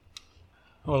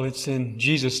Well, it's in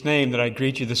Jesus' name that I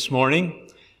greet you this morning.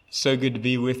 So good to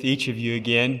be with each of you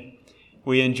again.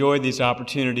 We enjoy these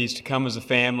opportunities to come as a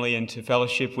family and to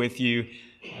fellowship with you.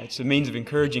 It's a means of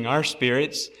encouraging our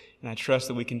spirits, and I trust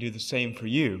that we can do the same for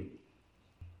you.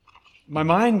 My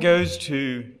mind goes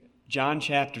to John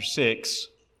chapter 6,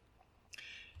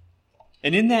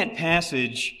 and in that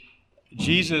passage,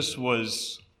 Jesus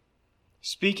was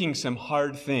speaking some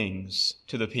hard things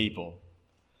to the people.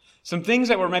 Some things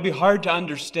that were maybe hard to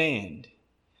understand.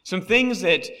 Some things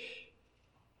that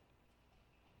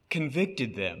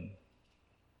convicted them.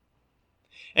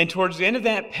 And towards the end of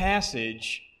that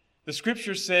passage, the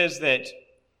Scripture says that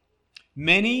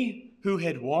many who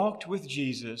had walked with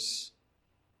Jesus,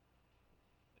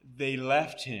 they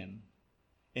left him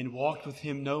and walked with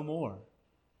him no more.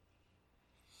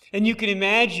 And you can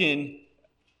imagine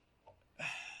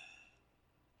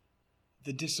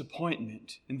the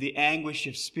disappointment and the anguish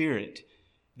of spirit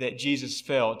that Jesus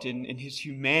felt in his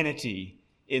humanity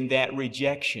in that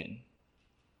rejection.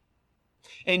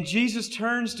 And Jesus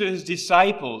turns to his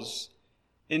disciples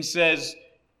and says,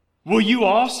 "Will you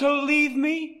also leave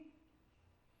me?"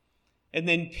 And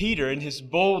then Peter, in his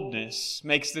boldness,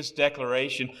 makes this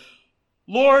declaration,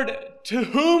 "Lord, to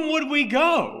whom would we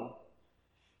go?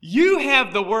 You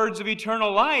have the words of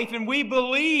eternal life, and we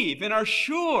believe and are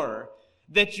sure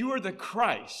that you are the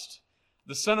Christ,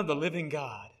 the Son of the living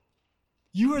God.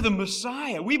 You are the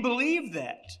Messiah. We believe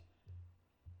that."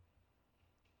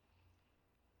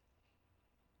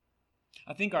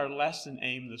 I think our lesson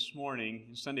aim this morning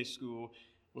in Sunday school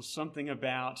was something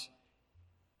about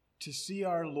to see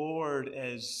our Lord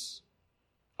as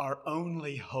our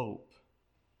only hope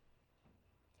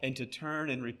and to turn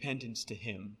in repentance to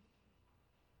Him.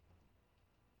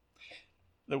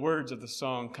 The words of the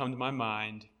song come to my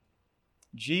mind.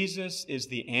 Jesus is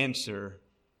the answer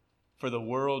for the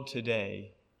world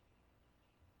today.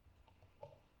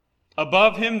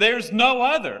 Above him, there's no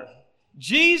other.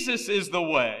 Jesus is the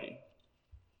way.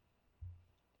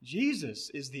 Jesus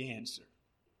is the answer.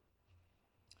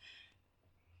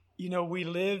 You know, we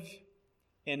live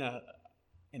in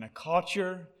a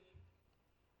culture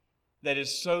that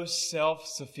is so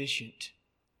self-sufficient.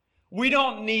 We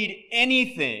don't need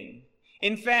anything.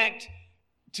 In fact,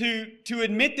 to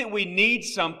admit that we need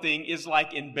something is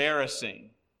like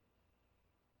embarrassing.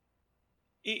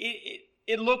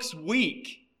 It looks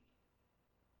weak.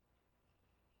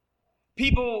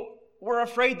 We're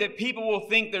afraid that people will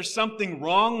think there's something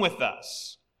wrong with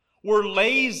us. We're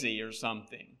lazy or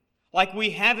something. Like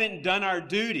we haven't done our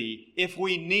duty if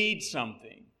we need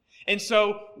something. And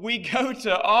so we go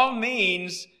to all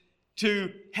means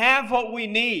to have what we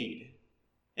need.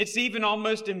 It's even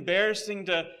almost embarrassing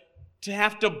to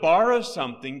have to borrow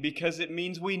something because it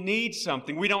means we need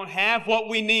something. We don't have what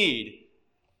we need.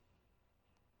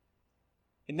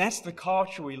 And that's the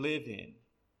culture we live in.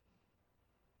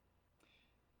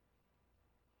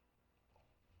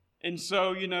 And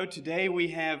so, today we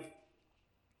have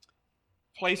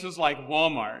places like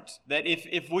Walmart that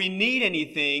if we need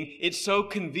anything, it's so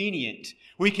convenient.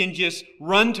 We can just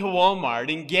run to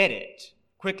Walmart and get it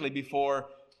quickly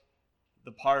before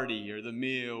the party or the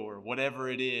meal or whatever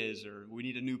it is, or we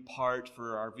need a new part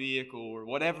for our vehicle or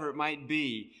whatever it might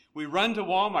be. We run to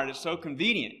Walmart. It's so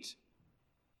convenient.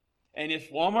 And if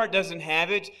Walmart doesn't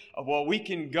have it, well, we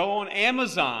can go on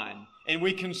Amazon and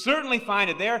we can certainly find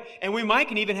it there, and we might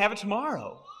can even have it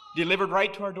tomorrow, delivered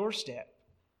right to our doorstep.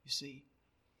 You see,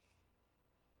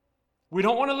 we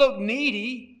don't want to look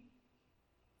needy,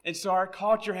 and so our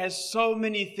culture has so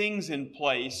many things in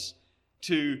place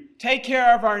to take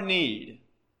care of our need.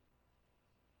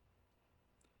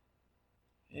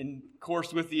 And of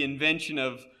course, with the invention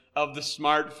of the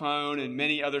smartphone and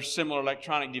many other similar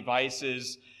electronic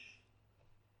devices,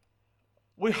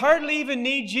 we hardly even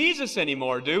need Jesus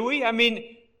anymore, do we? I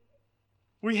mean,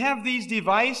 we have these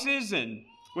devices and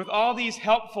with all these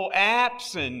helpful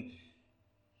apps, and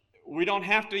we don't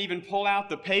have to even pull out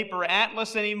the paper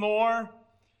atlas anymore.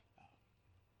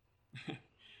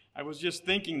 I was just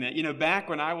thinking that, back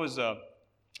when I was a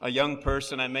young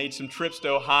person, I made some trips to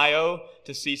Ohio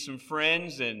to see some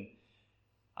friends, and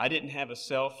I didn't have a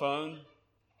cell phone.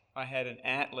 I had an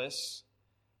atlas.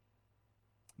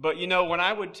 But, when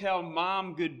I would tell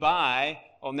Mom goodbye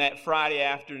on that Friday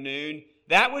afternoon,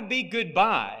 that would be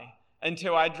goodbye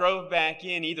until I drove back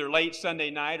in either late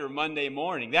Sunday night or Monday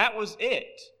morning. That was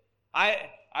it. I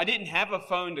didn't have a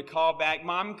phone to call back.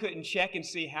 Mom couldn't check and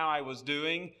see how I was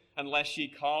doing unless she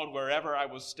called wherever I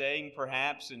was staying,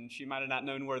 perhaps, and she might have not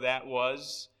known where that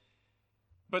was.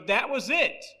 But that was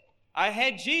it. I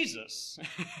had Jesus,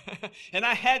 and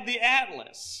I had the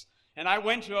atlas, And I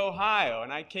went to Ohio,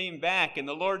 and I came back, and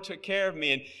the Lord took care of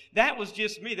me. And that was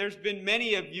just me. There's been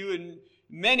many of you and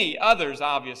many others,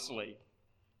 obviously,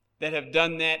 that have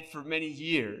done that for many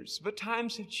years. But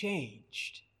times have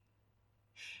changed.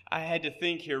 I had to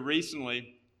think here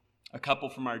recently, a couple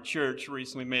from our church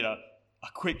recently made a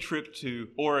quick trip to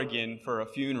Oregon for a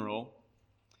funeral.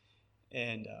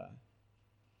 And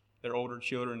their older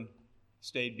children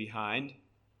stayed behind.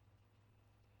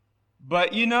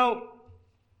 But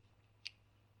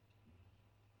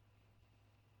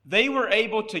they were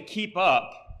able to keep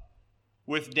up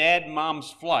with Dad and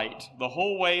Mom's flight the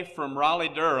whole way from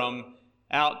Raleigh-Durham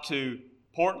out to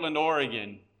Portland,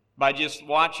 Oregon by just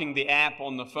watching the app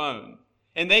on the phone.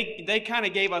 And they kind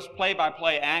of gave us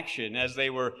play-by-play action as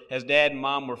Dad and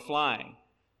Mom were flying.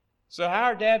 So how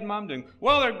are Dad and Mom doing?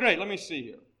 Well, they're great. Let me see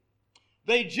here.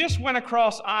 They just went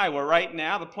across Iowa right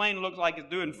now. The plane looks like it's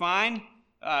doing fine.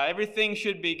 Everything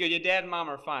should be good. Your Dad and Mom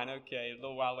are fine. Okay, a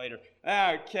little while later.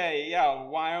 Okay, yeah,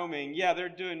 Wyoming. Yeah, they're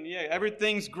doing,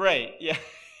 everything's great. Yeah.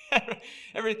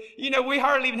 We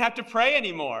hardly even have to pray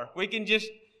anymore. We can just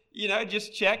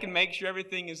check and make sure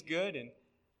everything is good. And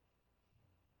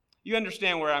you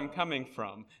understand where I'm coming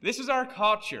from. This is our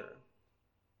culture.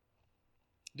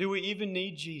 Do we even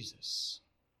need Jesus?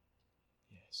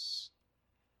 Yes.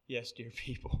 Yes, dear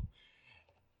people.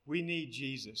 We need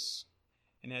Jesus.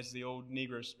 And as the old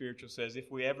Negro spiritual says,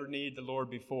 if we ever needed the Lord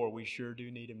before, we sure do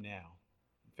need Him now.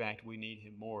 In fact, we need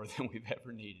Him more than we've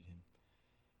ever needed Him.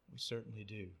 We certainly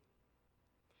do.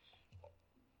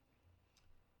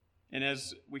 And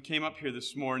as we came up here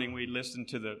this morning, we listened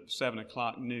to the 7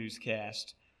 o'clock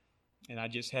newscast. And I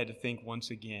just had to think once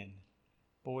again,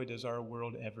 boy, does our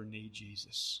world ever need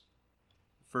Jesus.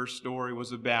 The first story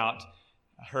was about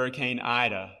Hurricane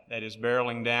Ida that is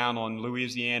barreling down on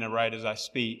Louisiana right as I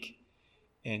speak,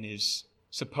 and is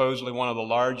supposedly one of the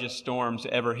largest storms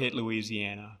to ever hit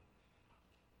Louisiana.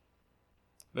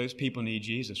 Those people need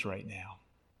Jesus right now.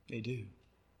 They do.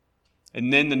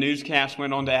 And then the newscast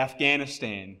went on to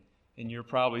Afghanistan, and you're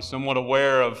probably somewhat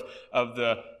aware of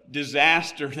the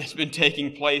disaster that's been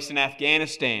taking place in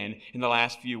Afghanistan in the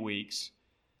last few weeks.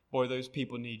 Boy, those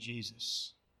people need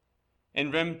Jesus.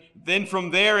 And then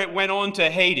from there it went on to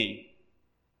Haiti.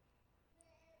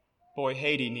 Boy,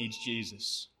 Haiti needs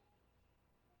Jesus.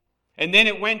 And then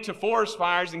it went to forest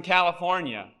fires in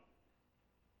California.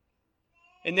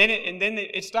 And then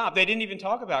it stopped. They didn't even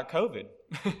talk about COVID.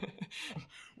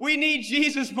 We need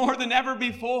Jesus more than ever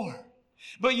before.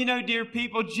 But dear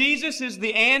people, Jesus is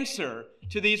the answer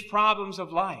to these problems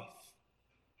of life.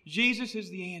 Jesus is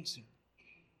the answer.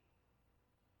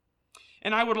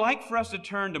 And I would like for us to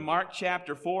turn to Mark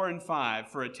chapter 4 and 5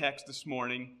 for a text this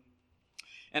morning.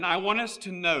 And I want us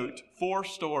to note 4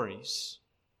 stories,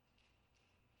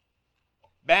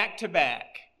 back to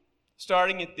back,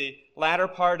 starting at the latter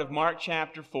part of Mark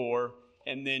chapter 4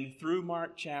 and then through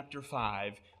Mark chapter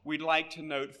 5. We'd like to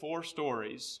note 4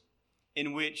 stories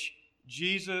in which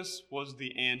Jesus was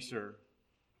the answer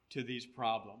to these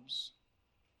problems.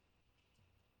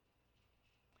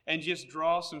 And just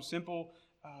draw some simple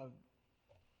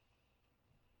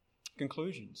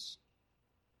conclusions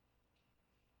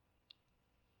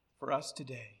for us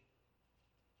today.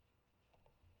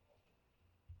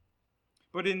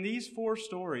 But in these 4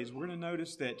 stories, we're going to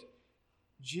notice that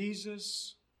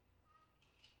Jesus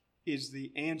is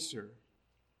the answer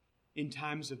in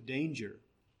times of danger.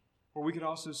 Or we could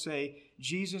also say,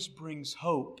 Jesus brings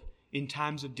hope in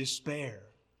times of despair.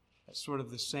 That's sort of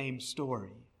the same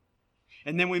story.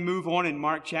 And then we move on in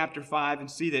Mark chapter 5 and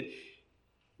see that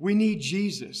we need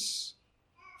Jesus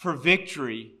for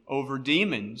victory over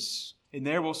demons. And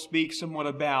there we'll speak somewhat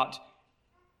about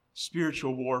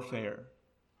spiritual warfare.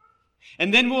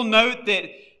 And then we'll note that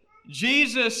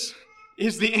Jesus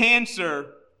is the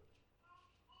answer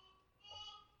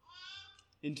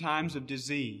in times of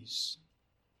disease.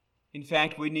 In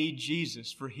fact, we need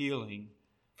Jesus for healing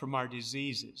from our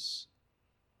diseases.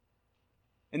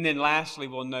 And then lastly,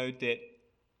 we'll note that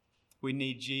we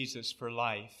need Jesus for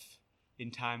life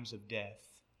in times of death.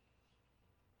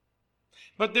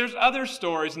 But there's other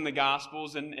stories in the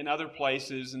Gospels and other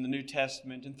places in the New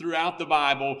Testament and throughout the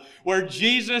Bible where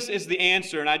Jesus is the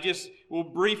answer. And I just will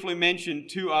briefly mention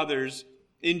 2 others.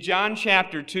 In John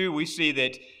chapter 2, we see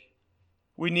that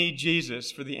we need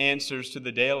Jesus for the answers to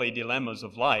the daily dilemmas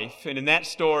of life. And in that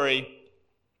story,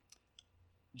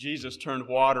 Jesus turned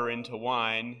water into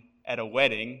wine at a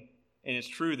wedding. And it's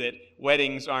true that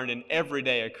weddings aren't an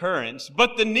everyday occurrence.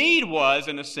 But the need was,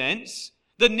 in a sense,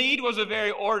 the need was a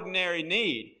very ordinary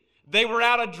need. They were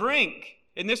out of drink,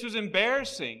 and this was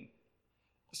embarrassing.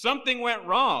 Something went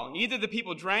wrong. Either the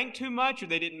people drank too much or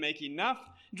they didn't make enough.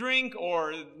 drink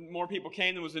or more people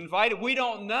came than was invited. We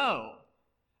don't know.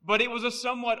 But it was a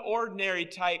somewhat ordinary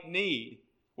type need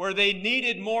where they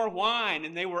needed more wine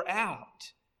and they were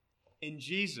out. And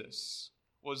Jesus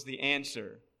was the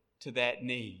answer to that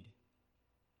need.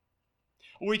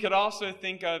 We could also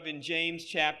think of in James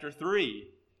chapter 3,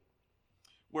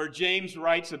 where James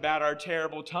writes about our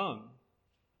terrible tongue.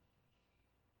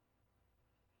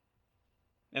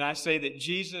 And I say that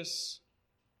Jesus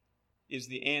is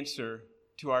the answer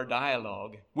to our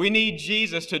dialogue. We need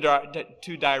Jesus to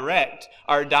direct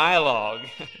our dialogue.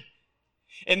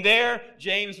 And there,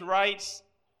 James writes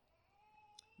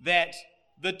that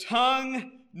the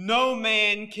tongue no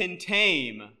man can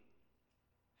tame.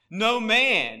 No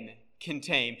man can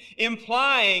tame,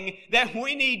 implying that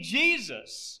we need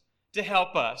Jesus to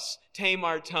help us tame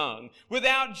our tongue.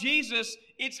 Without Jesus,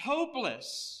 it's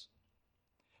hopeless.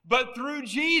 But through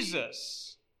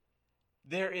Jesus,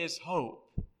 there is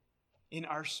hope in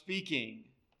our speaking.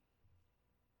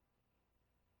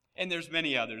 And there's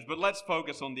many others, but let's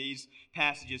focus on these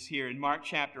passages here in Mark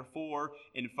chapter 4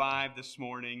 and 5 this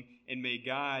morning, and may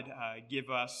God give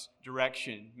us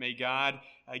direction. May God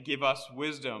give us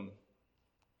wisdom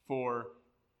for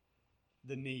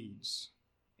the needs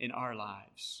in our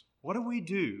lives. What do we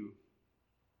do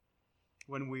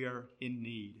when we are in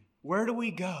need? Where do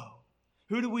we go?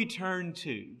 Who do we turn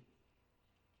to?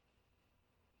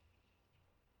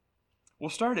 We'll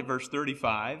start at verse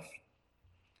 35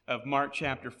 of Mark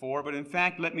chapter 4, but in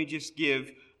fact, let me just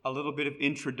give a little bit of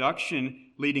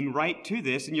introduction leading right to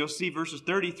this, and you'll see verses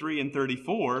 33 and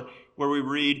 34 where we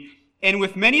read, "And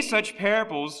with many such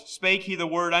parables spake he the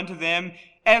word unto them,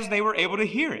 as they were able to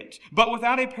hear it. But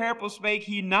without a parable spake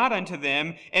he not unto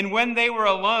them, and when they were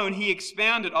alone, he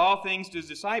expounded all things to his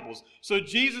disciples." So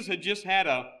Jesus had just had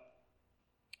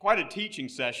quite a teaching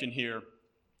session here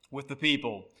with the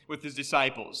people, with his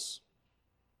disciples.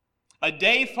 A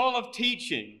day full of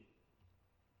teaching.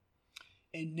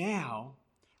 And now,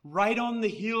 right on the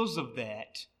heels of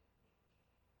that,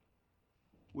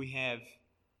 we have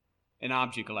an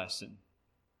object lesson.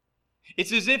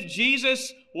 It's as if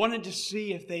Jesus wanted to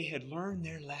see if they had learned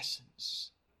their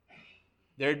lessons.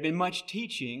 There had been much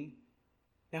teaching.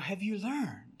 Now, have you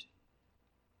learned?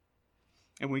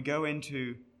 And we go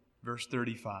into verse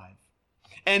 35.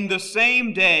 "And the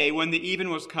same day, when the even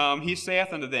was come, he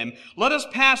saith unto them, Let us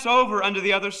pass over unto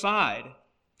the other side.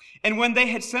 And when they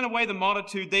had sent away the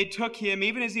multitude, they took him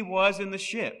even as he was in the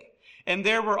ship. And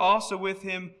there were also with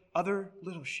him other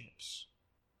little ships.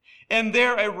 And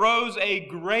there arose a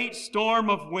great storm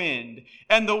of wind,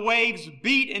 and the waves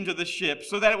beat into the ship,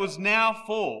 so that it was now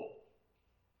full."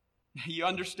 Now you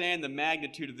understand the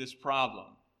magnitude of this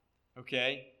problem,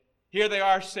 okay? Here they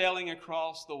are sailing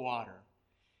across the water.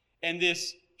 And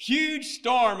this huge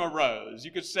storm arose,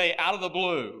 you could say out of the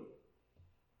blue.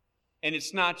 And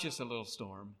it's not just a little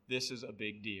storm. This is a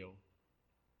big deal.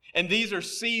 And these are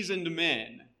seasoned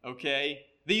men, okay?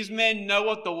 These men know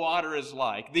what the water is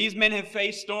like. These men have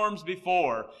faced storms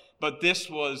before, but this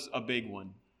was a big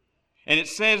one. And it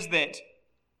says that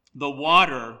the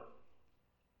water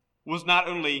was not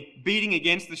only beating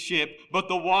against the ship, but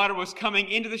the water was coming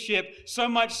into the ship, so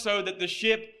much so that the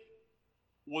ship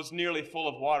was nearly full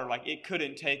of water, like it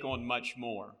couldn't take on much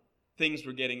more. Things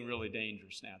were getting really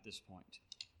dangerous now at this point.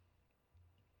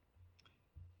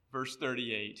 Verse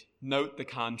 38, note the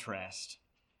contrast.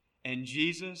 "And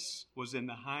Jesus was in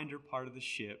the hinder part of the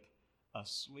ship,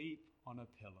 asleep on a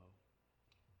pillow."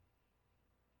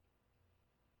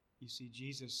 You see,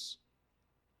 Jesus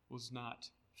was not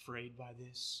afraid by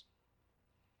this.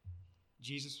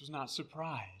 Jesus was not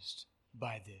surprised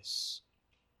by this.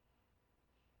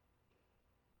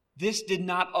 This did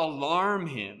not alarm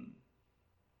him.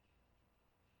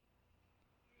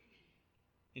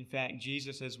 In fact,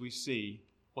 Jesus, as we see,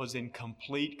 was in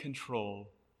complete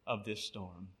control of this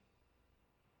storm.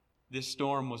 This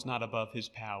storm was not above his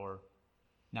power,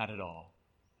 not at all.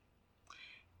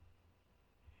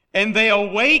 "And they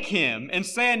awake him and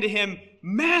say unto him,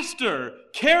 Master,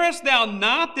 carest thou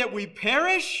not that we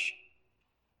perish?"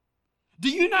 Do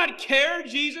you not care,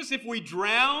 Jesus, if we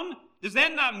drown? Does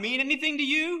that not mean anything to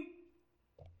you?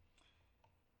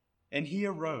 "And he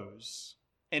arose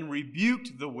and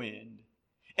rebuked the wind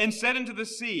and said unto the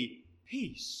sea,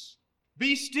 Peace,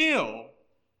 be still.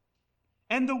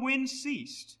 And the wind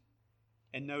ceased."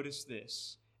 And notice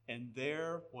this, "And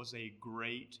there was a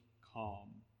great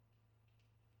calm."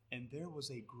 And there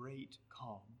was a great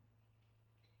calm.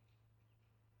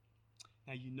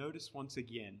 Now you notice once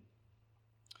again,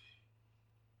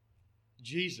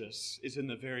 Jesus is in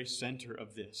the very center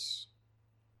of this.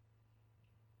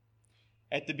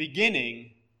 At the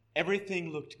beginning,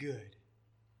 everything looked good.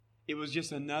 it was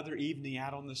just another evening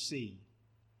out on the sea.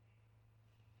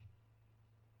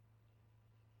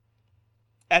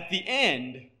 At the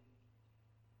end,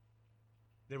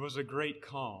 there was a great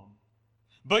calm.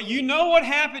 But you know what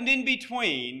happened in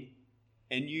between,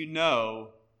 and you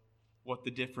know what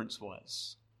the difference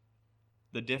was.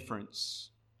 The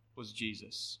difference was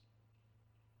Jesus.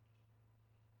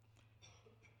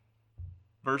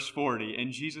 Verse 40,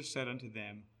 and Jesus said unto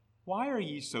them, Why are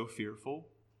ye so fearful?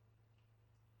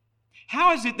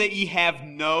 How is it that ye have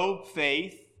no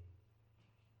faith?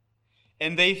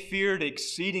 And they feared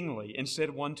exceedingly, and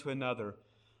said one to another,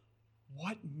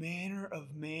 What manner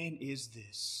of man is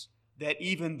this, that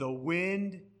even the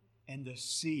wind and the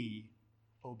sea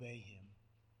obey him?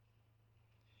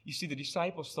 You see, the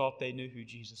disciples thought they knew who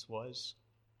Jesus was.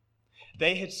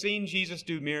 They had seen Jesus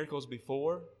do miracles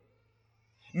before.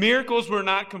 Miracles were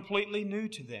not completely new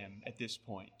to them at this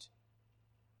point.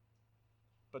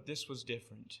 But this was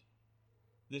different.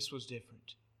 This was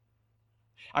different.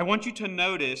 I want you to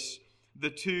notice the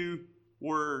two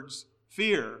words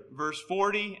fear. Verse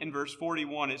 40 and verse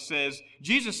 41, it says,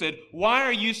 Jesus said, Why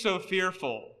are you so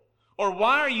fearful? Or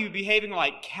why are you behaving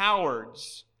like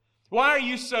cowards? Why are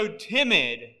you so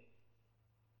timid?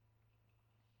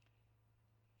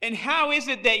 And how is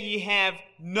it that ye have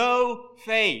no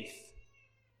faith?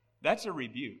 That's a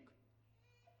rebuke.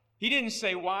 He didn't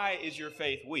say, Why is your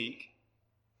faith weak?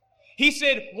 He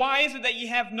said, Why is it that ye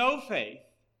have no faith?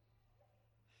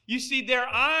 You see, their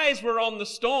eyes were on the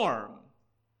storm.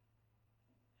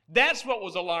 That's what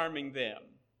was alarming them.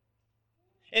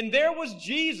 And there was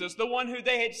Jesus, the one who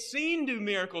they had seen do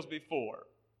miracles before.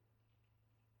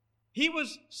 He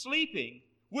was sleeping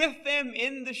with them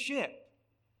in the ship.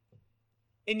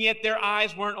 And yet their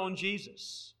eyes weren't on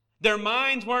Jesus. Their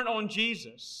minds weren't on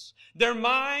Jesus. Their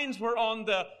minds were on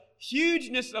the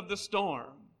hugeness of the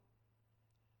storm.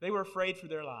 They were afraid for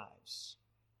their lives.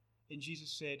 And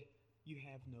Jesus said, You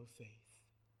have no faith.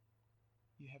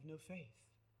 You have no faith.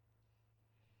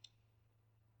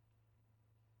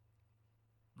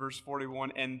 Verse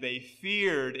 41, and they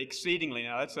feared exceedingly.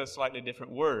 Now that's a slightly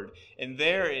different word. And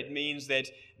there it means that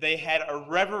they had a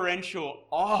reverential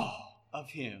awe of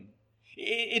Him.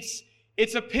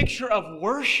 It's a picture of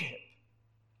worship.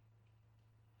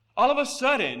 All of a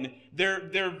sudden,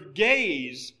 their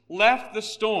gaze left the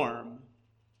storm,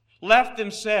 left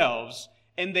themselves,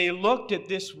 and they looked at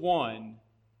this one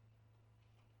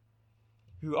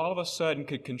who all of a sudden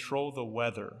could control the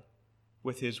weather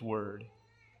with His word.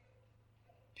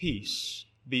 Peace,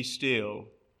 be still.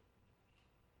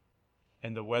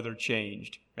 And the weather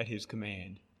changed at His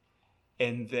command.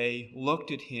 And they looked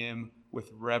at Him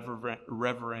with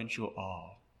reverential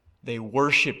awe. They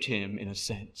worshiped Him in a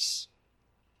sense.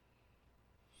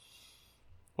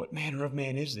 What manner of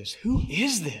man is this? Who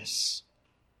is this?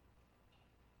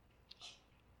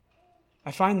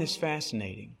 I find this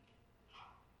fascinating.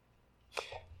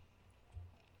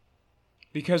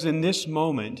 Because in this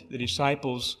moment, the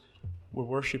disciples were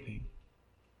worshiping.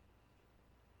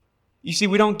 You see,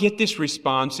 we don't get this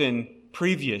response in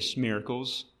previous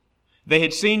miracles. They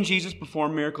had seen Jesus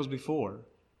perform miracles before.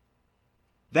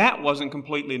 That wasn't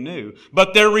completely new.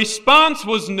 But their response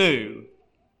was new.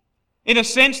 In a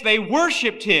sense, they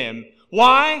worshiped Him.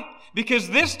 Why? Because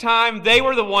this time they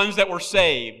were the ones that were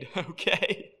saved.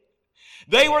 Okay?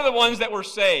 They were the ones that were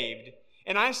saved.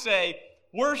 And I say,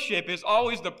 worship is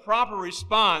always the proper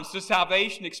response to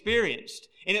salvation experienced.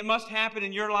 And it must happen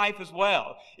in your life as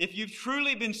well. If you've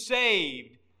truly been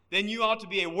saved, then you ought to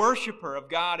be a worshiper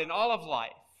of God in all of life.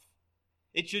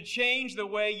 It should change the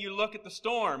way you look at the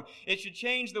storm. It should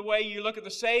change the way you look at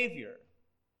the Savior.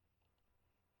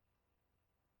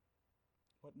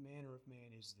 What manner of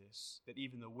man is this, that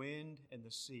even the wind and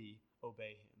the sea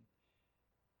obey Him?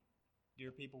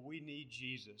 Dear people, we need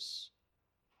Jesus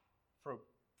for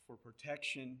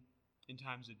protection in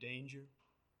times of danger.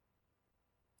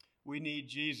 We need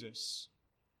Jesus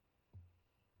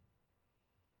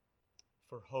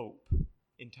for hope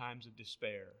in times of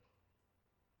despair.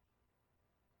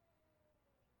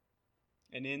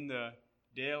 And in the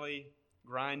daily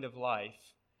grind of life,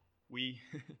 we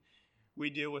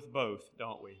deal with both,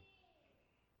 don't we?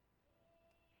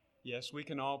 Yes, we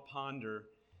can all ponder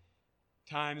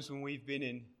times when we've been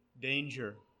in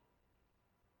danger.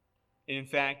 And in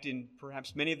fact, in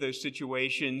perhaps many of those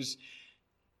situations,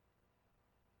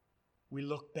 we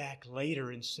look back later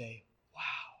and say, wow,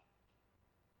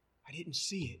 I didn't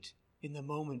see it in the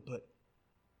moment, but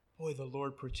boy, the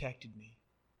Lord protected me.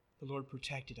 The Lord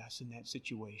protected us in that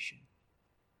situation.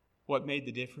 What made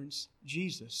the difference?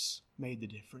 Jesus made the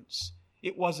difference.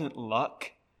 It wasn't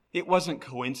luck. It wasn't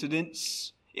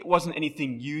coincidence. It wasn't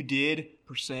anything you did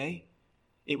per se.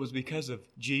 It was because of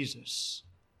Jesus.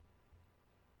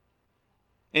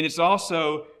 And it's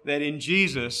also that in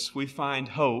Jesus we find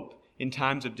hope in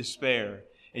times of despair.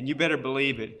 And you better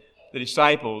believe it, the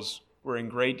disciples were in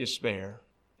great despair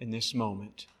in this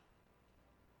moment.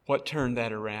 What turned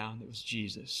that around? It was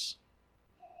Jesus.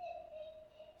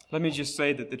 Let me just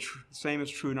say that the same is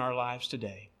true in our lives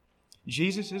today.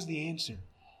 Jesus is the answer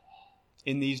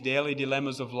in these daily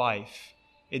dilemmas of life,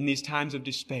 in these times of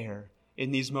despair,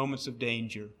 in these moments of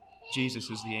danger. Jesus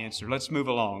is the answer. Let's move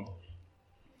along.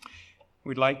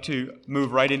 We'd like to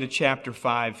move right into chapter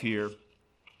 5 here,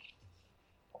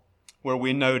 where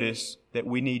we notice that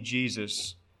we need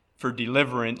Jesus for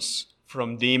deliverance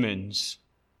from demons.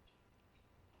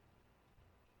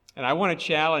 And I want to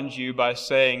challenge you by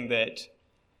saying that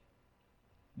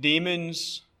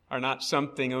demons are not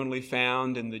something only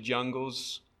found in the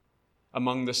jungles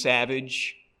among the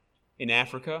savage in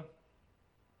Africa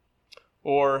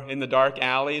or in the dark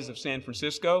alleys of San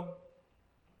Francisco.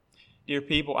 Dear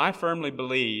people, I firmly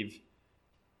believe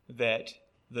that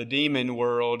the demon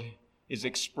world is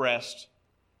expressed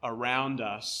around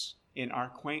us in our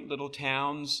quaint little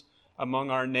towns,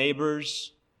 among our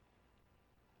neighbors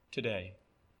today.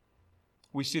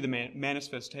 We see the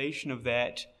manifestation of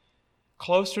that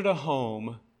closer to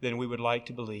home than we would like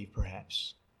to believe,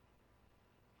 perhaps.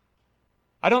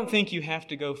 I don't think you have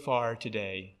to go far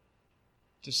today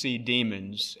to see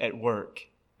demons at work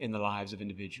in the lives of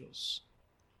individuals.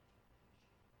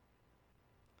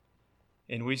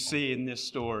 And we see in this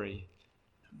story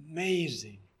an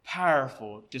amazing,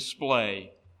 powerful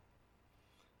display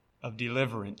of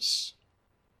deliverance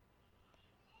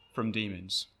from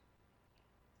demons.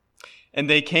 And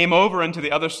they came over unto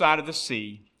the other side of the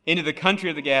sea, into the country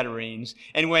of the Gadarenes.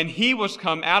 And when he was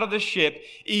come out of the ship,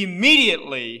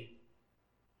 immediately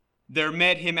there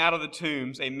met him out of the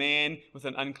tombs a man with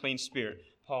an unclean spirit.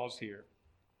 Pause here.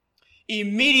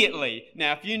 Immediately.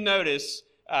 Now, if you notice,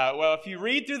 if you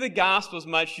read through the Gospels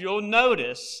much, you'll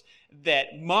notice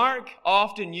that Mark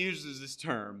often uses this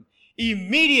term.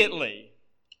 Immediately.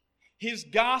 His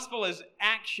Gospel is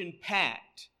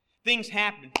action-packed. Things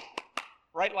happen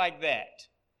right like that.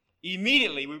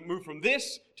 Immediately, we move from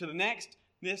this to the next,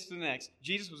 this to the next.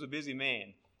 Jesus was a busy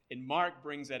man, and Mark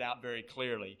brings that out very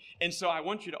clearly. And so I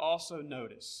want you to also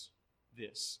notice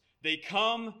this. They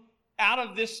come out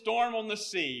of this storm on the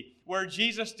sea where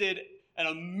Jesus did an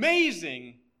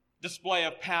amazing display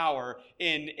of power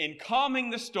in calming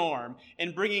the storm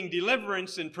and bringing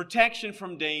deliverance and protection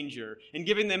from danger and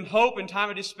giving them hope in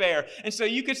time of despair. And so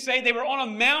you could say they were on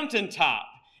a mountaintop.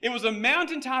 It was a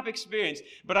mountaintop experience.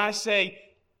 But I say,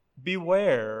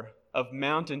 beware of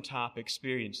mountaintop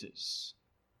experiences.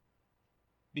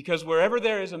 Because wherever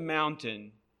there is a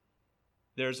mountain,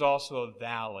 there's also a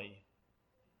valley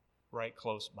right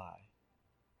close by.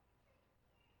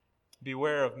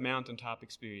 Beware of mountaintop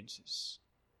experiences.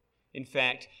 In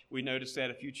fact, we noticed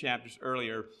that a few chapters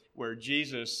earlier where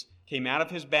Jesus came out of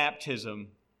his baptism.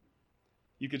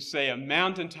 You could say a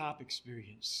mountaintop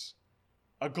experience,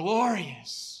 a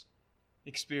glorious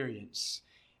experience.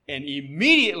 And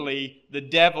immediately the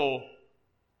devil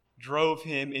drove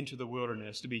him into the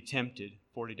wilderness to be tempted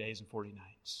 40 days and 40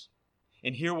 nights.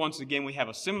 And here once again we have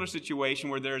a similar situation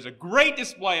where there is a great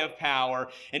display of power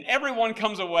and everyone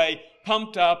comes away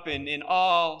pumped up and in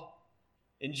awe.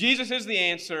 And Jesus is the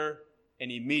answer,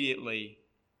 and immediately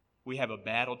we have a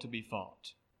battle to be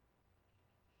fought.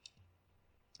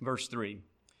 Verse 3.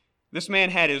 This man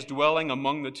had his dwelling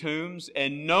among the tombs,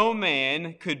 and no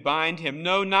man could bind him,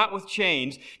 no, not with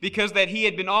chains, because that he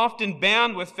had been often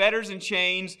bound with fetters and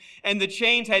chains, and the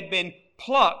chains had been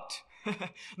plucked.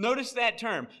 Notice that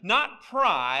term. Not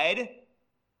pried,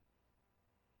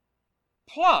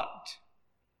 plucked.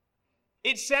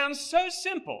 It sounds so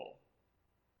simple.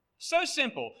 So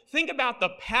simple. Think about the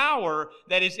power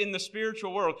that is in the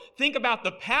spiritual world. Think about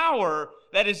the power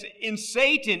that is in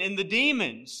Satan and the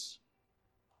demons.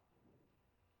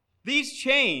 These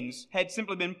chains had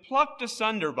simply been plucked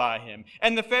asunder by him,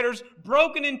 and the fetters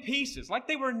broken in pieces, like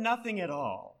they were nothing at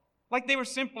all, like they were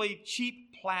simply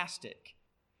cheap plastic.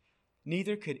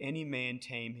 Neither could any man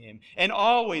tame him. And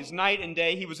always, night and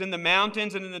day, he was in the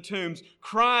mountains and in the tombs,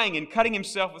 crying and cutting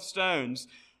himself with stones.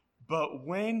 But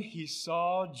when he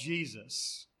saw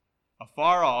Jesus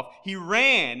afar off, he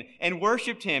ran and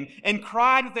worshipped him and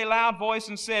cried with a loud voice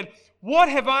and said, What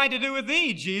have I to do with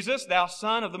thee, Jesus, thou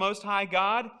Son of the Most High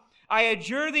God? I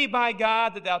adjure thee by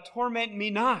God that thou torment me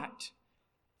not.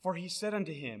 For he said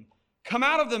unto him, Come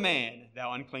out of the man,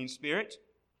 thou unclean spirit.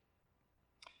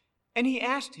 And he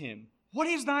asked him, What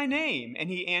is thy name? And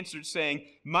he answered, saying,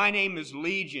 My name is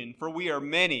Legion, for we are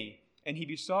many. and he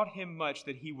besought him much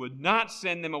that he would not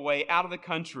send them away out of the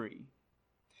country.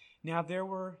 Now there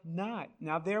were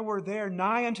there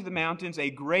nigh unto the mountains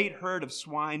a great herd of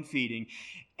swine feeding.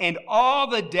 And all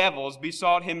the devils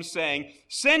besought him, saying,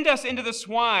 Send us into the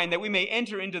swine, that we may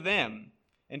enter into them.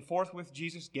 And forthwith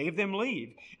Jesus gave them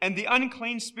leave. And the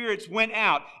unclean spirits went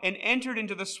out and entered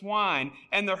into the swine,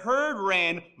 and the herd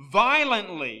ran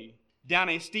violently down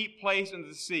a steep place into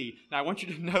the sea. Now I want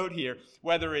you to note here,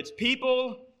 whether it's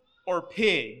people or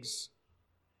pigs,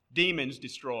 demons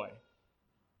destroy.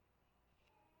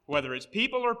 Whether it's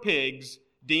people or pigs,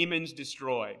 demons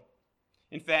destroy.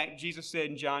 In fact, Jesus said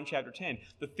in John chapter 10,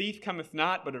 the thief cometh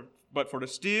not but for to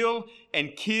steal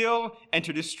and kill and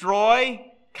to destroy.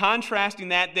 Contrasting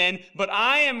that then, but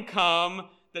I am come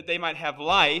that they might have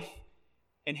life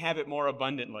and have it more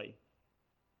abundantly.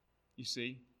 You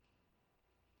see?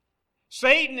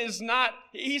 Satan he's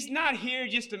not here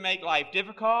just to make life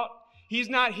difficult. He's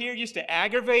not here just to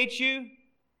aggravate you.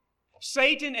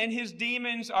 Satan and his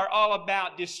demons are all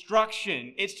about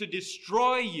destruction. It's to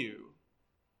destroy you.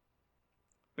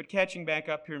 But catching back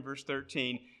up here in verse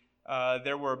 13,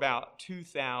 there were about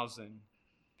 2,000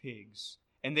 pigs,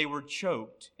 and they were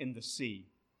choked in the sea.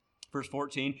 Verse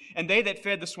 14, and they that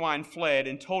fed the swine fled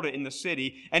and told it in the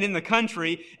city and in the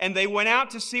country, and they went out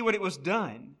to see what it was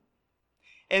done.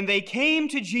 And they came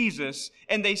to Jesus,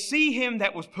 and they see him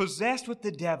that was possessed with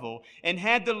the devil, and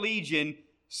had the legion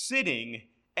sitting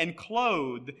and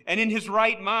clothed, and in his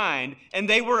right mind, and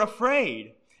they were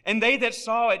afraid. And they that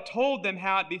saw it told them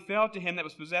how it befell to him that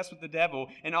was possessed with the devil,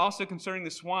 and also concerning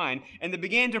the swine. And they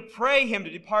began to pray him to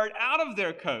depart out of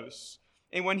their coasts.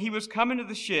 And when he was come into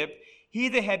the ship, he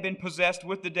that had been possessed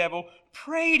with the devil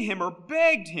prayed him or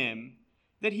begged him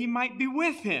that he might be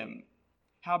with him.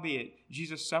 Howbeit,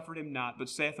 Jesus suffered him not, but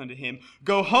saith unto him,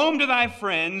 Go home to thy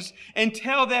friends, and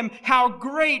tell them how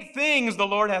great things the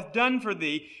Lord hath done for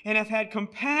thee, and hath had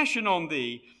compassion on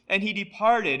thee. And he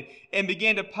departed, and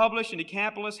began to publish in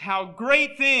Decapolis how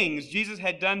great things Jesus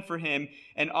had done for him,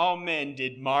 and all men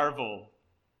did marvel.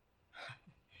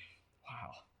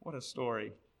 Wow, what a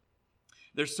story.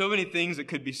 There's so many things that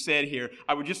could be said here.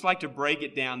 I would just like to break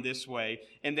it down this way,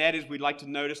 and that is we'd like to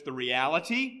notice the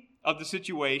reality of the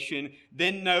situation,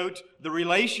 then note the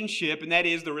relationship, and that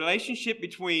is the relationship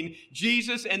between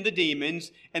Jesus and the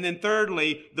demons, and then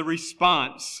thirdly, the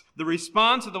response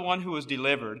of the one who was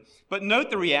delivered. But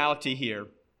note the reality here.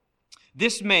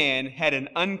 This man had an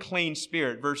unclean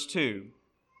spirit, verse 2.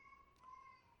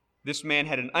 This man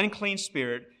had an unclean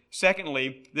spirit.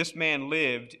 Secondly, this man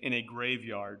lived in a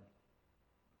graveyard.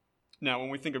 Now, when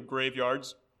we think of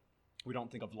graveyards, we don't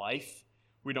think of life.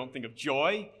 We don't think of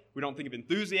joy. We don't think of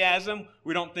enthusiasm.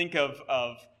 We don't think of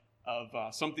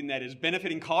something that is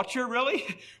benefiting culture, really.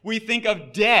 We think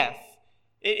of death.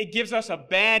 It gives us a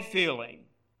bad feeling.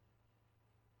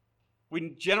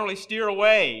 We generally steer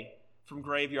away from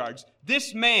graveyards.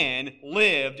 This man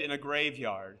lived in a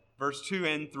graveyard, verse 2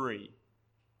 and 3.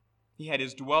 He had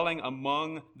his dwelling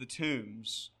among the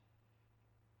tombs.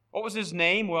 What was his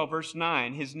name? Well, verse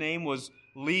 9, his name was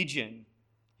Legion.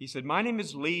 He said, My name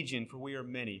is Legion, for we are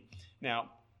many. Now,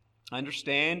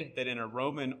 understand that in a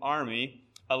Roman army,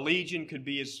 a legion could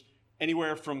be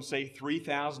anywhere from, say,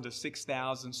 3,000 to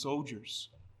 6,000 soldiers.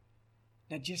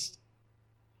 Now, just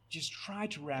try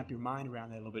to wrap your mind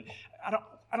around that a little bit.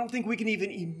 I don't think we can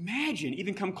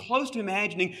even come close to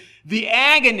imagining the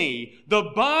agony, the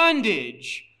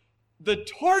bondage, the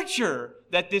torture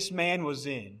that this man was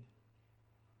in.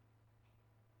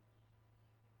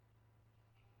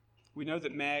 We know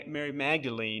that Mary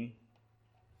Magdalene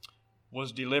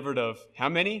was delivered of how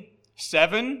many?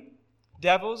 7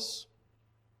 devils?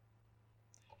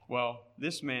 Well,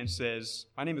 this man says,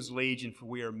 My name is Legion, for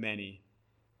we are many,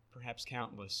 perhaps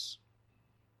countless.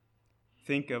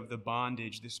 Think of the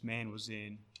bondage this man was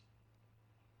in.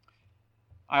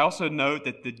 I also note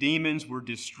that the demons were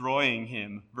destroying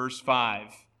him. Verse 5.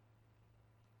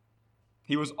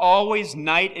 He was always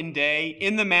night and day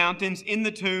in the mountains, in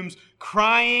the tombs,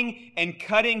 crying and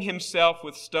cutting himself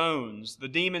with stones. The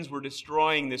demons were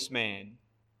destroying this man.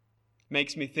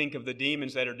 Makes me think of the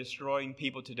demons that are destroying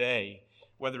people today,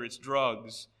 whether it's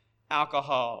drugs,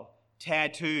 alcohol,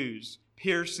 tattoos,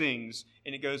 piercings,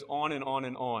 and it goes on and on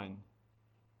and on.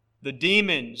 The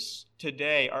demons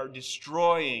today are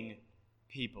destroying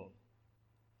people.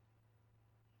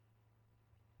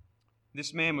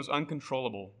 This man was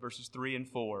uncontrollable, verses 3 and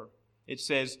 4. It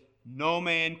says, no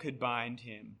man could bind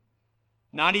him,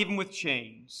 not even with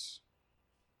chains.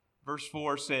 Verse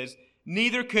 4 says,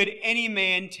 neither could any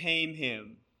man tame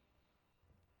him.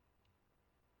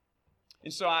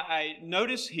 And so I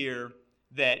notice here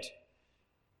that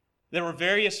there were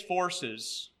various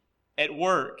forces at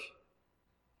work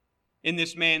in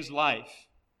this man's life.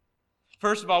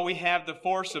 First of all, we have the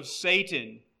force of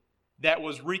Satan that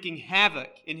was wreaking havoc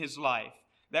in his life,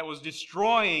 that was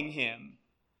destroying him,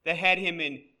 that had him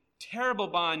in terrible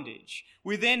bondage.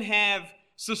 We then have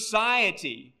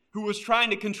society who was trying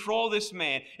to control this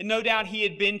man. And no doubt he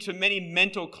had been to many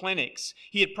mental clinics.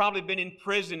 He had probably been in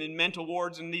prison, in mental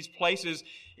wards, in these places.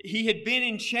 He had been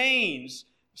in chains.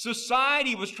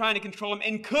 Society was trying to control him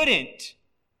and couldn't.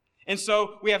 And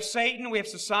so we have Satan, we have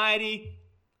society.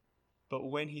 But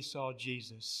when he saw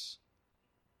Jesus,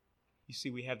 you see,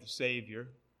 we have the Savior.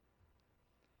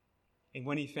 And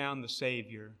when he found the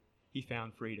Savior, he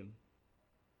found freedom.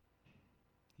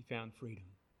 He found freedom.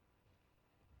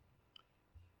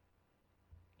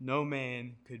 No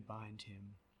man could bind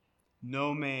him.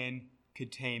 No man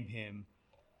could tame him.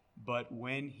 But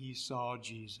when he saw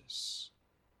Jesus.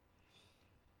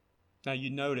 Now you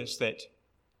notice that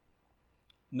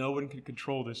no one could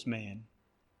control this man.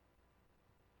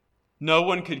 No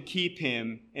one could keep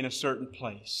him in a certain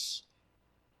place.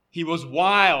 He was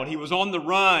wild. He was on the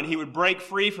run. He would break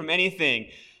free from anything.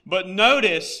 But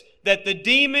notice that the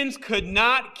demons could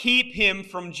not keep him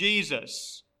from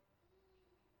Jesus.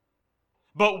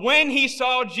 But when he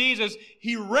saw Jesus,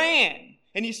 he ran,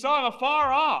 and he saw him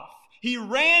afar off. He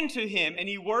ran to him, and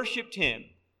he worshiped him.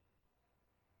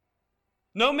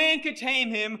 No man could tame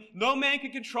him, no man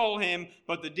could control him,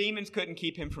 but the demons couldn't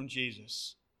keep him from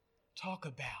Jesus. Talk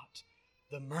about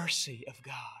the mercy of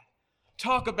God.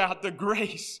 Talk about the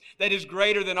grace that is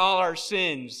greater than all our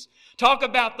sins. Talk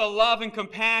about the love and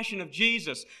compassion of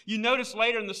Jesus. You notice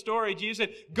later in the story, Jesus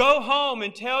said, go home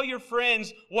and tell your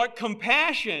friends what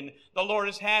compassion the Lord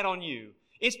has had on you.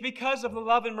 It's because of the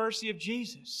love and mercy of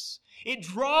Jesus. It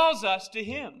draws us to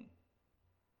Him.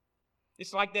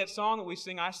 It's like that song that we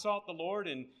sing, I sought the Lord,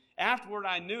 and afterward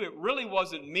I knew it really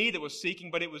wasn't me that was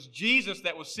seeking, but it was Jesus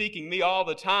that was seeking me all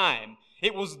the time.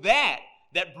 It was that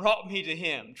brought me to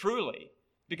Him, truly.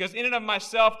 Because in and of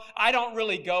myself, I don't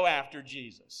really go after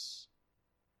Jesus.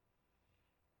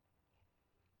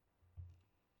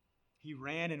 He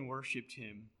ran and worshiped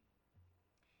Him.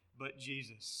 But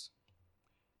Jesus,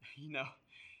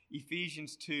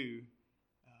 Ephesians 2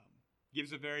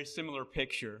 gives a very similar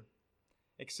picture,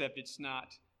 except it's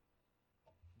not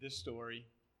this story.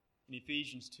 In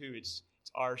Ephesians 2, it's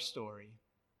our story.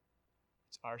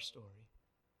 It's our story.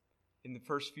 In the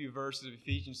first few verses of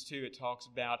Ephesians 2,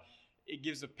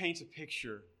 it paints a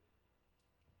picture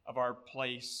of our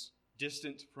place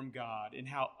distant from God and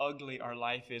how ugly our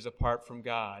life is apart from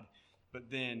God.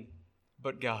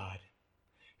 But God,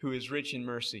 who is rich in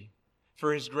mercy,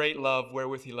 for His great love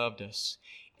wherewith He loved us,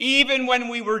 even when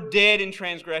we were dead in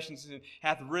transgressions,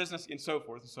 hath risen us, and so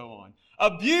forth and so on.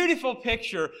 A beautiful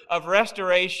picture of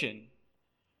restoration.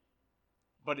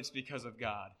 But it's because of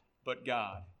God. But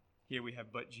God. Here we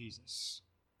have but Jesus.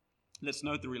 Let's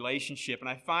note the relationship. And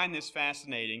I find this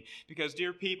fascinating because,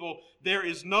 dear people, there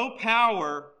is no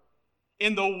power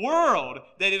in the world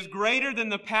that is greater than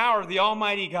the power of the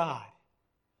Almighty God.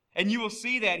 And you will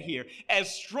see that here.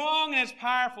 As strong and as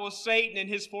powerful as Satan and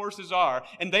his forces are,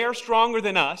 and they are stronger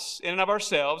than us in and of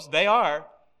ourselves, they aren't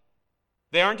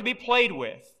to be played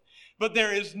with. But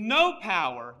there is no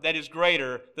power that is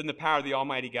greater than the power of the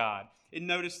Almighty God. And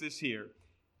notice this here.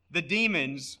 The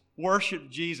demons worshiped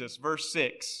Jesus, verse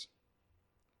 6.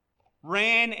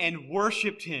 Ran and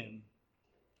worshiped Him.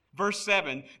 Verse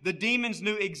 7, the demons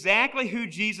knew exactly who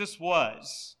Jesus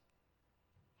was.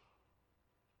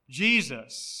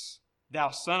 Jesus, thou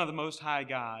Son of the Most High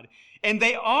God. And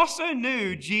they also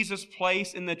knew Jesus'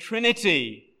 place in the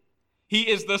Trinity. He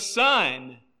is the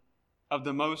Son of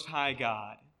the Most High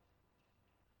God.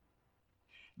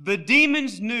 The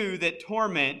demons knew that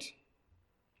torment,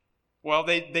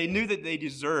 they knew that they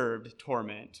deserved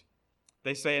torment.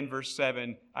 They say in verse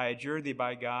 7, I adjure thee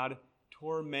by God,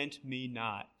 torment me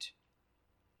not.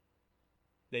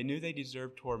 They knew they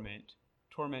deserved torment.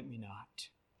 Torment me not.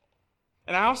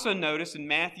 And I also notice in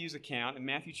Matthew's account, in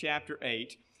Matthew chapter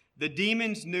 8, the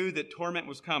demons knew that torment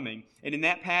was coming. And in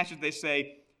that passage they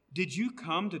say, did you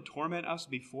come to torment us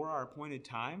before our appointed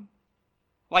time?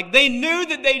 Like they knew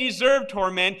that they deserved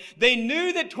torment. They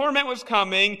knew that torment was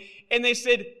coming. And they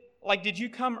said, did you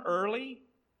come early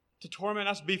to torment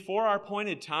us before our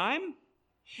appointed time?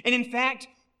 And in fact,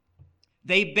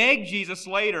 they begged Jesus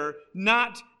later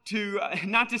not to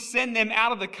send them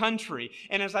out of the country.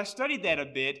 And as I studied that a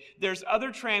bit, there's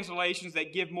other translations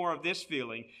that give more of this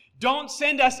feeling. Don't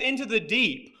send us into the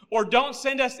deep, or don't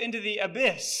send us into the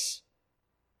abyss.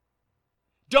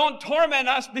 Don't torment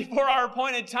us before our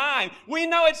appointed time. We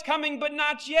know it's coming, but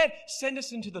not yet. Send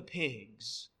us into the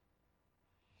pigs.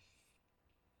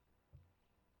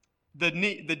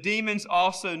 The demons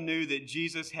also knew that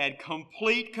Jesus had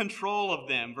complete control of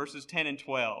them, verses 10 and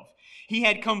 12. He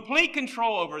had complete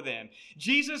control over them.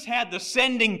 Jesus had the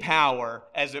sending power,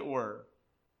 as it were.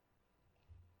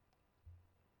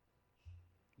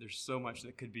 There's so much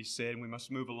that could be said, and we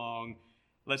must move along.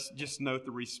 Let's just note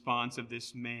the response of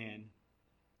this man.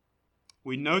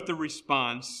 We note the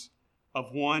response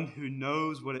of one who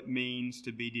knows what it means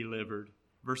to be delivered.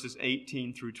 Verses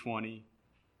 18 through 20.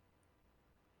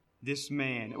 This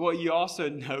man, well, you also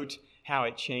note how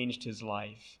it changed his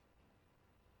life.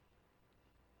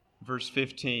 Verse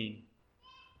 15.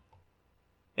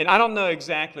 And I don't know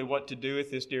exactly what to do with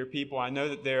this, dear people. I know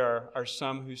that there are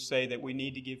some who say that we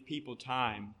need to give people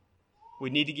time.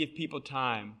 We need to give people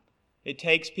time. It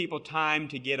takes people time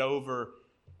to get over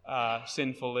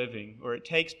sinful living, or it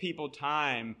takes people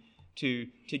time to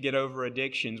get over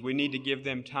addictions. We need to give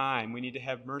them time. We need to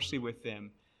have mercy with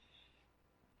them.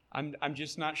 I'm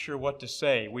just not sure what to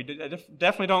say. We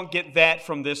definitely don't get that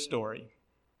from this story.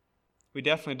 We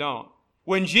definitely don't.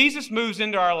 When Jesus moves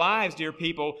into our lives, dear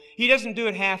people, He doesn't do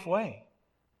it halfway.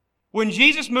 When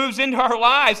Jesus moves into our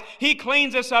lives, He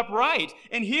cleans us up right.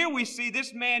 And here we see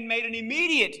this man made an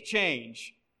immediate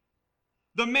change.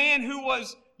 The man who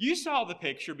was, you saw the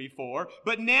picture before,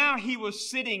 but now he was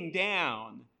sitting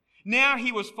down. Now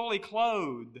he was fully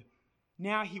clothed.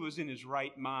 Now he was in his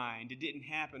right mind. It didn't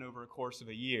happen over a course of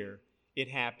a year. It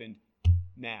happened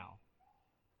now.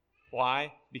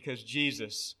 Why? Because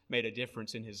Jesus made a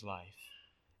difference in his life.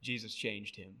 Jesus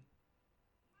changed him.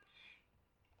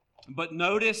 But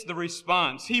notice the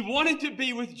response. He wanted to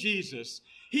be with Jesus.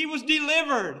 He was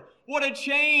delivered. What a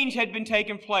change had been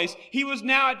taking place. He was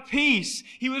now at peace.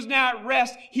 He was now at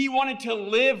rest. He wanted to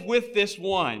live with this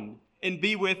one and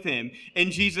be with him.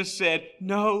 And Jesus said,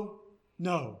 no.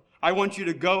 I want you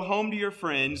to go home to your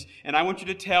friends, and I want you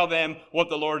to tell them what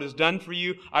the Lord has done for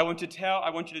you. I want you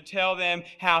to tell them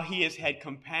how He has had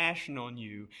compassion on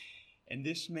you. And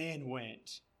this man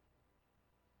went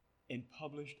and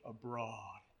published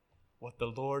abroad what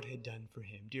the Lord had done for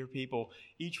him. Dear people,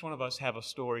 each one of us have a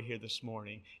story here this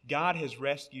morning. God has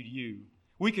rescued you.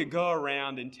 We could go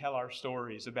around and tell our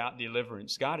stories about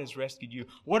deliverance. God has rescued you.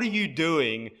 What are you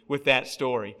doing with that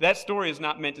story? That story is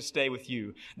not meant to stay with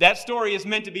you. That story is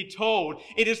meant to be told.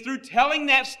 It is through telling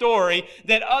that story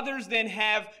that others then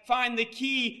find the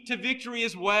key to victory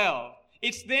as well.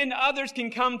 It's then others can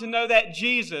come to know that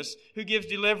Jesus who gives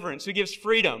deliverance, who gives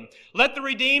freedom. Let the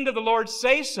redeemed of the Lord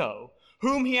say so,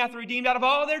 whom He hath redeemed out of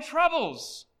all their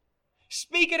troubles.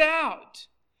 Speak it out.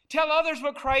 Tell others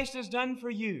what Christ has done for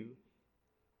you.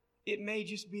 It may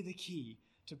just be the key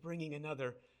to bringing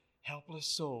another helpless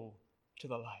soul to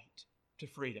the light, to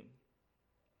freedom.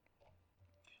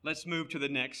 Let's move to the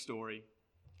next story.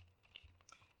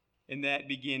 And that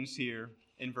begins here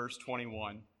in verse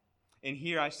 21. And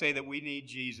here I say that we need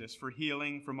Jesus for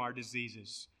healing from our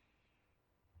diseases.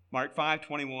 Mark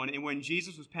 5:21, and when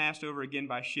Jesus was passed over again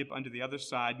by ship unto the other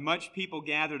side, much people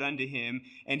gathered unto him,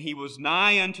 and he was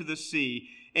nigh unto the sea.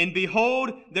 And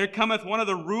behold, there cometh one of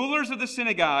the rulers of the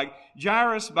synagogue,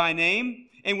 Jairus by name,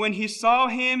 and when he saw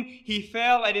him, he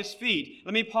fell at his feet.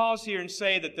 Let me pause here and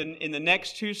say that in the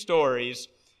next two stories,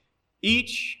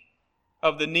 each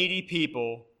of the needy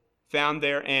people found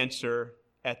their answer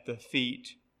at the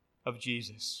feet of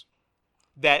Jesus.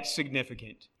 That's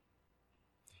significant.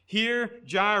 Here,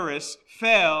 Jairus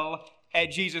fell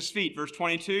at Jesus' feet. Verse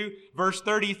 22. Verse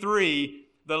 33,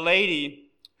 the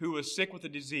lady who was sick with a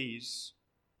disease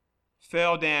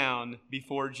fell down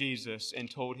before Jesus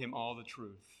and told him all the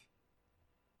truth.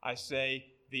 I say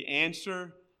the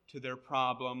answer to their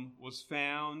problem was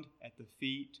found at the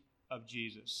feet of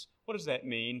Jesus. What does that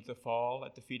mean, to fall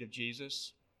at the feet of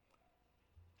Jesus?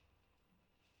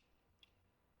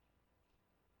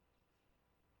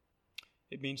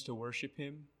 It means to worship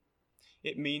Him.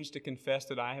 It means to confess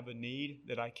that I have a need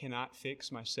that I cannot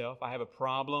fix myself. I have a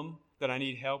problem that I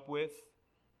need help with.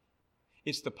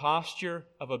 It's the posture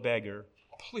of a beggar.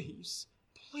 Please,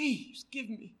 please, give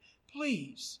me,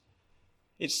 please.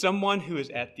 It's someone who is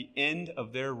at the end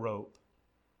of their rope.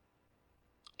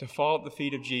 To fall at the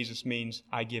feet of Jesus means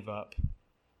I give up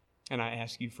and I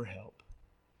ask you for help.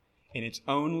 And it's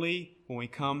only when we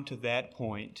come to that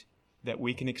point that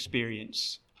we can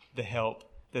experience the help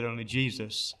that only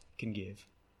Jesus can give.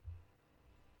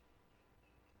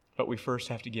 But we first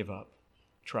have to give up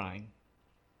trying.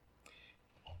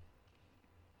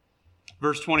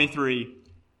 Verse 23,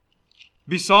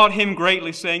 besought him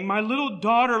greatly, saying, my little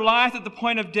daughter lieth at the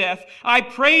point of death. I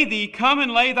pray thee, come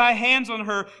and lay thy hands on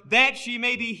her, that she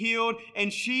may be healed,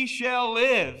 and she shall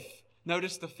live.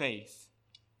 Notice the faith.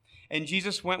 And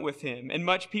Jesus went with him, and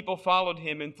much people followed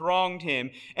him and thronged him.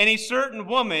 And a certain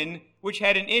woman, which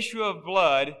had an issue of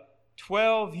blood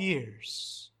 12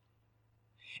 years,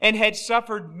 and had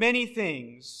suffered many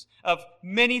things of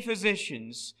many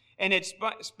physicians, and had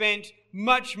spent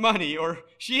much money, or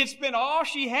she had spent all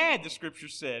she had, the Scripture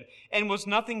said, and was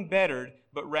nothing bettered,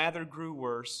 but rather grew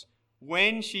worse.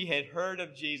 When she had heard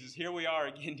of Jesus, here we are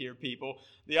again, dear people.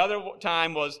 The other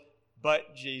time was,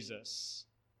 but Jesus.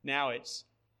 Now it's,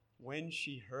 when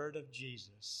she heard of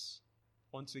Jesus.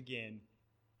 Once again,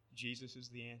 Jesus is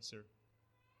the answer.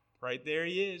 Right there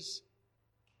he is.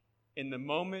 In the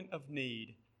moment of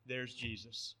need, there's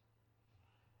Jesus.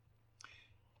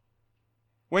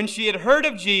 When she had heard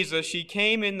of Jesus, she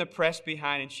came in the press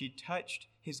behind, and she touched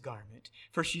his garment.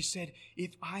 For she said,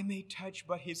 if I may touch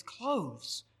but his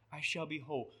clothes, I shall be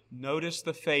whole. Notice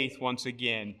the faith once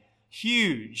again.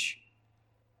 Huge.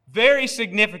 Very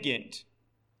significant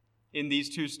in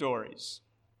these two stories.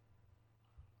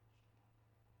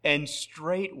 And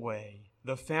straightway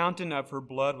the fountain of her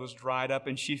blood was dried up,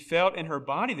 and she felt in her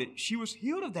body that she was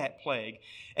healed of that plague.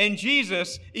 And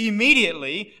Jesus,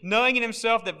 immediately, knowing in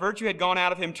himself that virtue had gone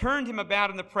out of him, turned him about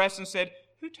in the press and said,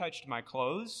 who touched my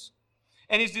clothes?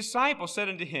 And his disciples said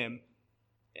unto him,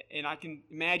 and I can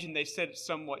imagine they said it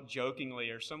somewhat jokingly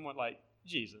or somewhat like,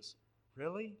 Jesus,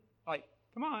 really? Like,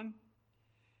 come on.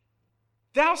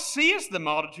 Thou seest the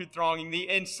multitude thronging thee,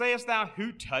 and sayest thou,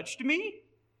 who touched me?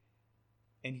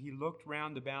 And he looked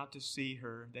round about to see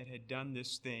her that had done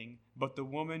this thing. But the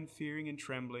woman, fearing and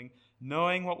trembling,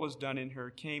 knowing what was done in her,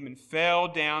 came and fell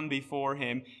down before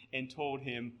him and told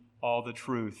him all the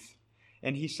truth.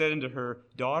 And he said unto her,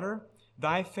 daughter,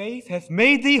 thy faith hath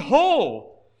made thee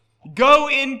whole. Go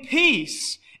in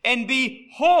peace and be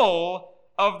whole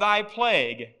of thy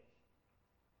plague.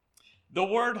 The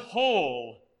word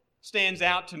whole stands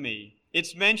out to me.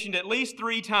 It's mentioned at least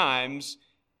 3 times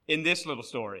in this little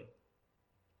story.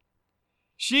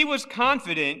 She was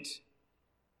confident,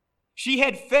 she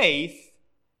had faith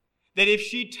that if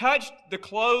she touched the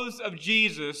clothes of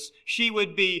Jesus, she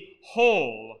would be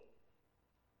whole.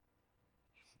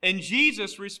 And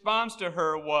Jesus' response to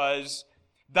her was,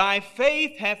 thy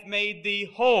faith hath made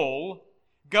thee whole.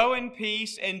 Go in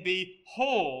peace and be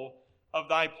whole of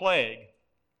thy plague.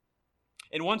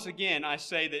 And once again, I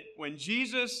say that when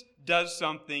Jesus does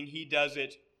something, he does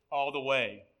it all the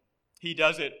way. He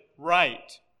does it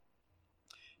right.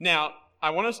 Now,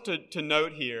 I want us to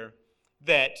note here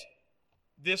that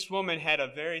this woman had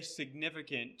a very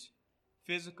significant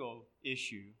physical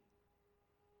issue.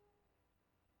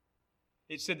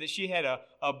 It said that she had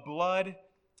a blood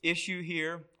issue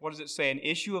here. What does it say? An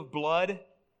issue of blood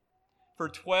for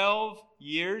 12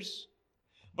 years.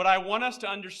 But I want us to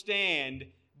understand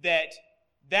that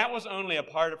that was only a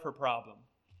part of her problem.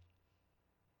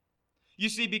 You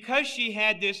see, because she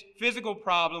had this physical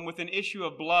problem with an issue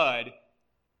of blood,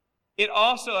 it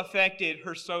also affected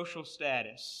her social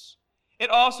status. It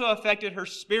also affected her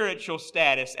spiritual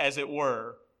status, as it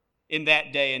were, in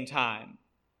that day and time.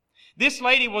 This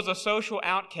lady was a social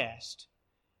outcast.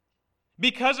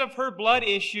 Because of her blood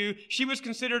issue, she was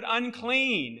considered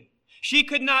unclean. She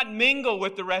could not mingle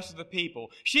with the rest of the people.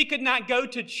 She could not go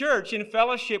to church in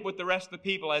fellowship with the rest of the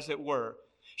people, as it were.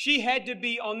 She had to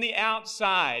be on the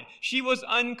outside. She was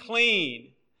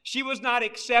unclean. She was not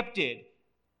accepted.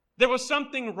 There was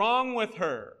something wrong with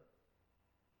her.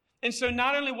 And so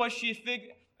not only was she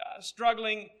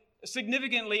struggling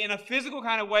significantly in a physical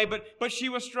kind of way, but she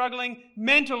was struggling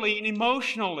mentally and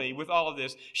emotionally with all of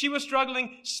this. She was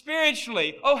struggling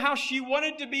spiritually. Oh, how she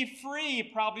wanted to be free,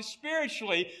 probably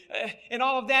spiritually, and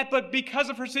all of that. But because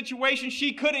of her situation,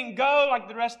 she couldn't go like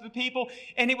the rest of the people.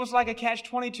 And it was like a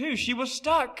catch-22. She was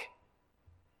stuck.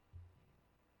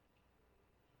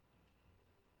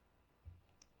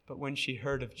 But when she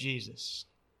heard of Jesus,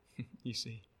 you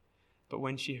see, but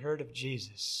when she heard of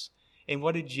Jesus, and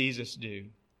what did Jesus do?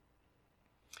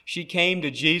 She came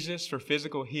to Jesus for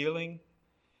physical healing,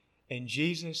 and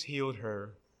Jesus healed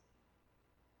her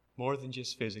more than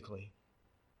just physically.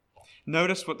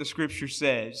 Notice what the Scripture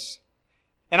says.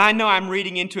 And I know I'm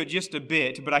reading into it just a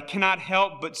bit, but I cannot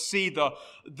help but see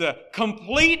the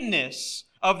completeness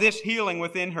of this healing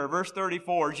within her. Verse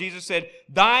 34, Jesus said,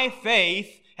 thy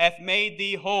faith hath made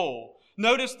thee whole.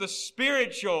 Notice the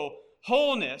spiritual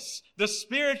wholeness, the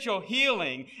spiritual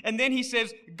healing. And then he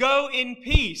says, go in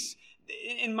peace.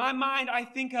 In my mind, I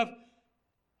think of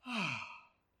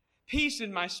peace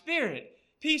in my spirit,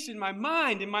 peace in my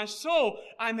mind, in my soul.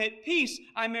 I'm at peace.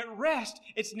 I'm at rest.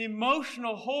 It's an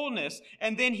emotional wholeness.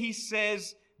 And then he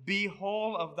says, be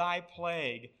whole of thy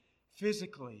plague.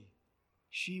 Physically,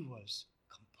 she was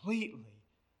completely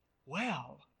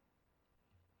well.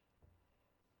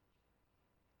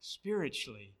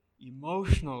 spiritually,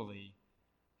 emotionally,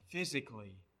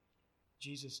 physically.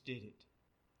 Jesus did it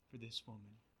for this woman.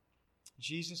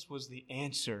 Jesus was the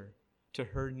answer to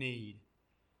her need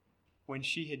when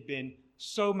she had been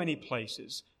so many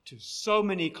places, to so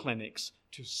many clinics,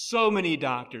 to so many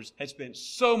doctors, had spent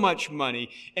so much money,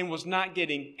 and was not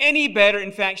getting any better.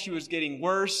 In fact, she was getting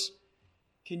worse.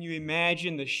 Can you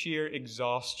imagine the sheer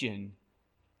exhaustion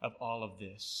of all of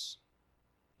this?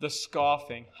 The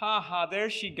scoffing. There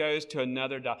she goes to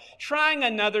another doctor, trying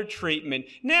another treatment.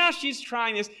 Now she's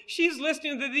trying this. She's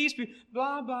listening to these people.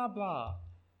 Blah, blah, blah.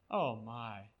 Oh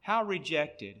my, how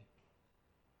rejected.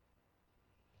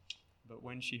 But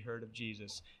when she heard of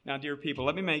Jesus. Now, dear people,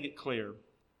 let me make it clear.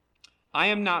 I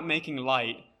am not making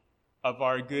light of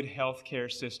our good health care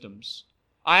systems.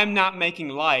 I am not making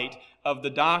light of the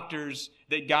doctors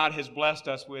that God has blessed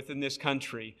us with in this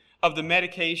country, of the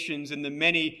medications and the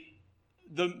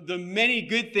many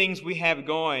good things we have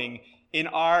going in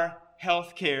our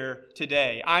health care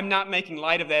today. I'm not making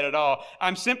light of that at all.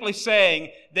 I'm simply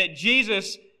saying that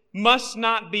Jesus must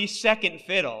not be second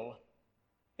fiddle.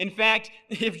 In fact,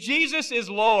 if Jesus is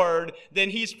Lord, then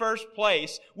He's first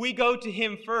place. We go to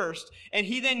Him first, and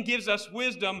He then gives us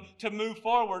wisdom to move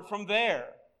forward from there.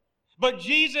 But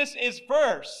Jesus is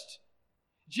first.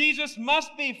 Jesus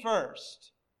must be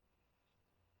first.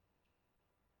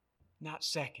 Not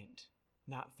second,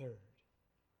 not third.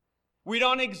 We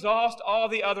don't exhaust all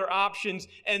the other options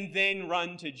and then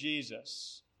run to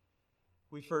Jesus.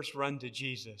 We first run to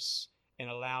Jesus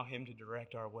and allow Him to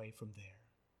direct our way from there.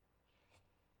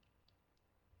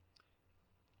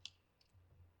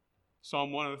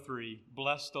 Psalm 103,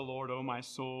 bless the Lord, O my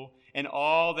soul, and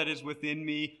all that is within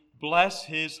me, bless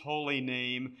His holy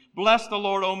name. Bless the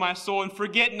Lord, O my soul, and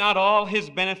forget not all His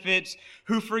benefits,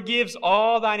 who forgives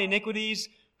all thine iniquities,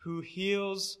 who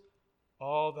heals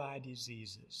all thy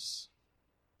diseases.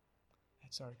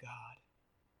 That's our God.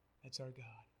 That's our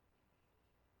God.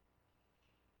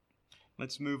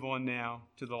 Let's move on now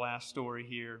to the last story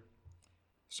here,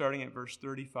 starting at verse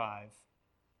 35.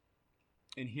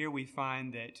 And here we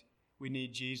find that we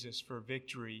need Jesus for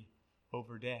victory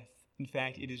over death. In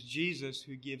fact, it is Jesus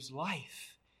who gives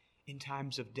life in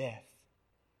times of death.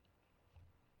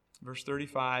 Verse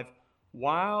 35,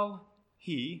 while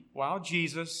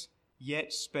Jesus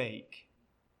yet spake.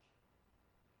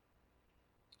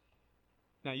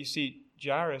 Now you see,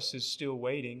 Jairus is still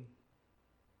waiting.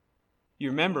 You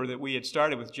remember that we had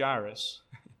started with Jairus.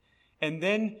 And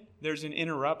then there's an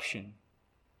interruption.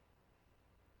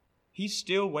 He's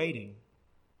still waiting.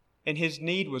 And his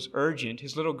need was urgent.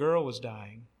 His little girl was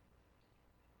dying.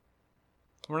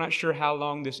 We're not sure how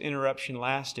long this interruption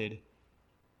lasted,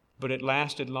 but it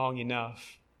lasted long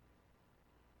enough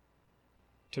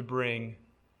to bring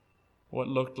what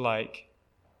looked like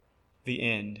the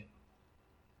end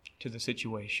to the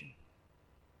situation.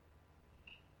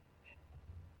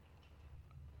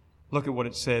 Look at what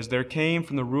it says. There came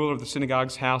from the ruler of the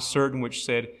synagogue's house certain which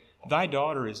said, thy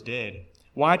daughter is dead.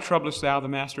 Why troublest thou the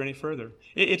master any further?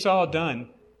 It's all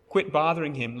done. Quit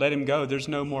bothering him. Let him go. There's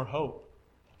no more hope.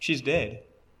 She's dead.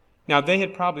 Now, they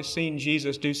had probably seen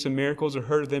Jesus do some miracles or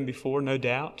heard of them before, no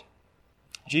doubt.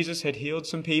 Jesus had healed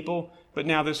some people, but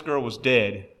now this girl was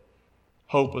dead.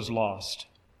 Hope was lost.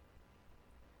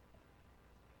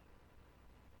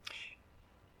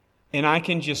 And I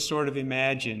can just sort of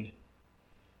imagine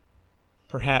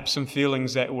perhaps some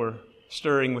feelings that were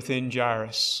stirring within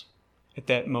Jairus at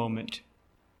that moment.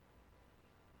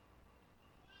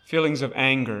 Feelings of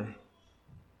anger.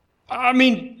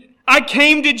 I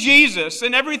came to Jesus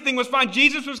and everything was fine.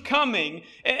 Jesus was coming,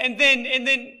 and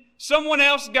then someone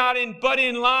else got butt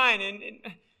in line, and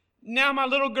now my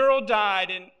little girl died,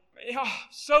 and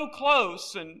so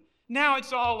close, and now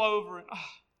it's all over, and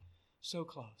so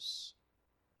close.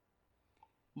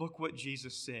 Look what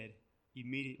Jesus said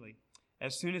immediately.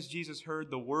 As soon as Jesus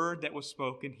heard the word that was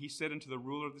spoken, He said unto the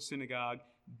ruler of the synagogue,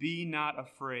 be not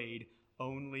afraid,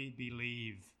 only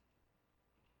believe.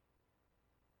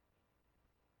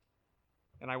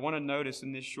 And I want to notice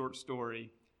in this short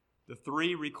story the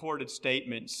 3 recorded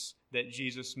statements that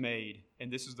Jesus made.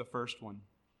 And this is the first one.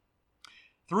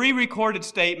 3 recorded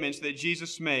statements that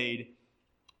Jesus made.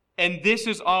 And this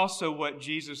is also what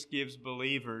Jesus gives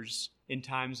believers in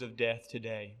times of death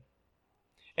today.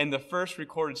 And the first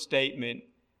recorded statement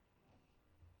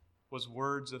was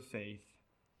words of faith.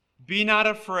 Be not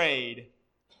afraid,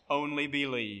 only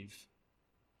believe.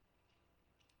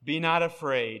 Be not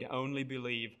afraid, only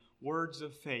believe. Words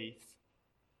of faith.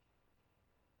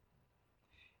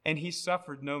 And He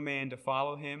suffered no man to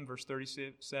follow Him, verse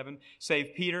 37,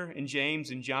 save Peter and James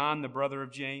and John, the brother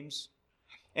of James.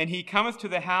 And he cometh to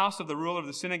the house of the ruler of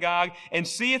the synagogue, and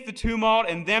seeth the tumult,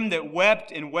 and them that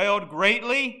wept and wailed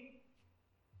greatly.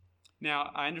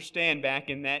 Now, I understand back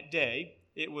in that day,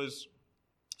 it was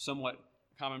somewhat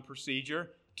common procedure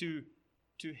to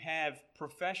have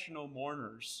professional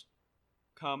mourners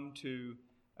come to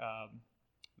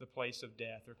the place of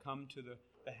death, or come to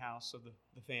the house of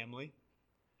the family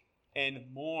and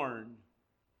mourn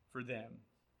for them.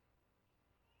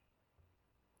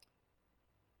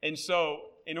 And so,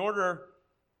 in order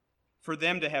for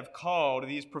them to have called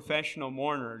these professional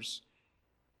mourners,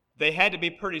 they had to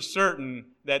be pretty certain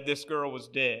that this girl was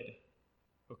dead.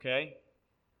 Okay?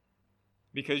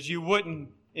 Because you wouldn't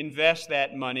invest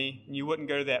that money, and you wouldn't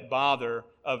go to that bother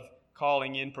of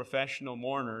calling in professional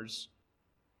mourners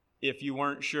if you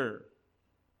weren't sure.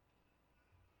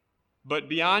 But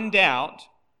beyond doubt,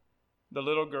 the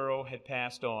little girl had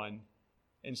passed on.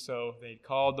 And so they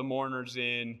called the mourners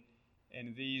in,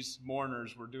 and these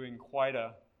mourners were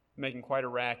making quite a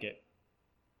racket.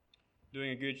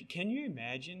 Can you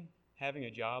imagine having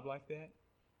a job like that?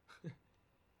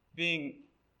 Being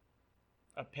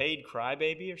a paid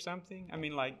crybaby or something? I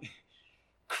mean, like,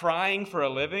 crying for a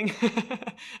living?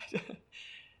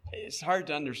 It's hard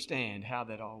to understand how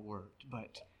that all worked,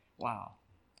 but wow.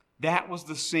 That was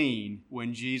the scene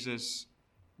when Jesus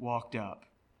walked up.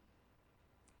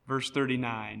 Verse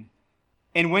 39,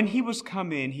 and when he was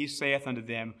come in, he saith unto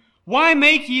them, Why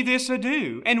make ye this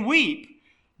ado, and weep?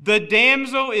 The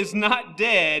damsel is not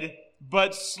dead,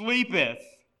 but sleepeth.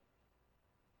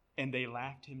 And they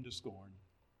laughed him to scorn.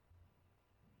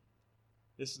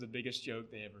 This is the biggest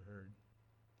joke they ever heard.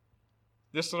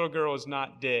 This little girl is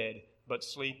not dead, but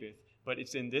sleepeth. But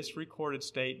it's in this recorded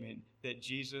statement that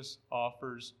Jesus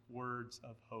offers words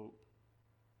of hope.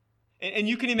 And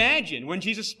you can imagine, when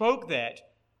Jesus spoke that,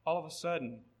 all of a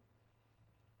sudden,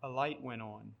 a light went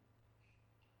on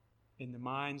in the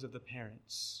minds of the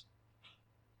parents.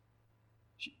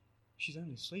 She's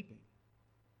only sleeping.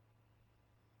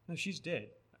 No, she's dead.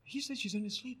 He said she's only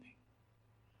sleeping.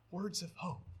 Words of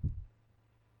hope.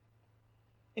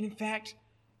 And in fact,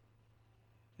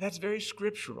 that's very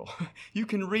scriptural. You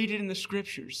can read it in the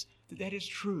Scriptures that is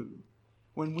true.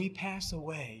 When we pass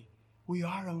away, we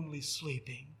are only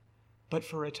sleeping, but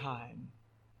for a time.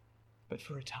 But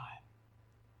for a time.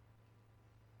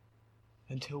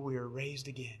 Until we are raised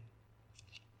again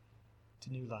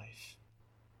to new life.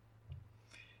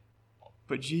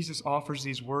 But Jesus offers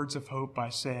these words of hope by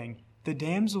saying, the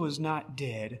damsel is not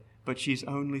dead, but she's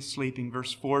only sleeping.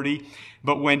 Verse 40,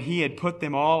 but when he had put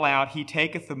them all out, he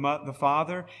taketh the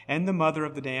father and the mother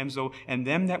of the damsel and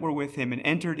them that were with him, and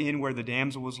entered in where the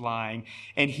damsel was lying.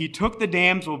 And he took the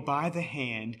damsel by the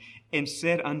hand and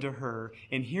said unto her,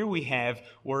 and here we have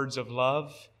words of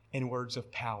love and words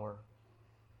of power.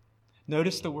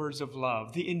 Notice the words of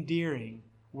love, the endearing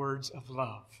words of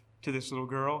love to this little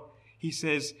girl. He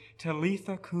says,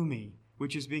 Talitha cumi,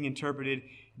 which is being interpreted,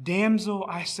 damsel,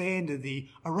 I say unto thee,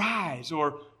 arise,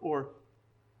 or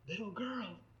little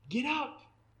girl, get up.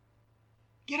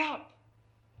 Get up.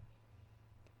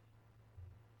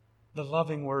 The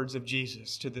loving words of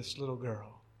Jesus to this little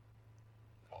girl.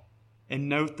 And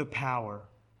note the power.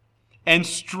 And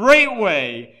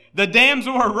straightway the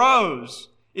damsel arose.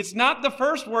 It's not the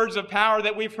first words of power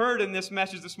that we've heard in this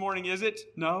message this morning, is it?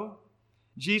 No.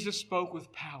 Jesus spoke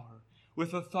with power,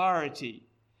 with authority.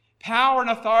 Power and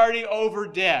authority over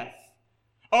death,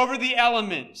 over the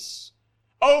elements,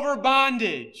 over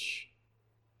bondage.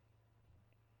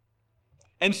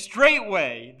 And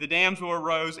straightway the damsel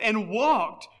arose and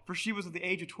walked, for she was of the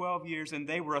age of 12 years, and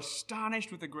they were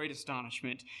astonished with a great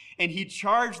astonishment. And he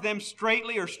charged them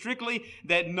straitly or strictly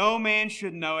that no man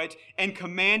should know it, and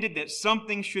commanded that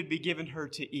something should be given her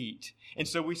to eat. And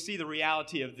so we see the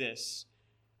reality of this.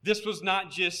 This was not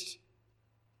just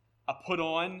a put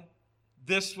on.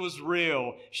 This was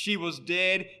real. She was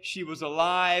dead. She was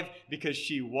alive because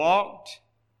she walked.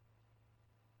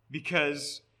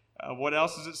 Because, what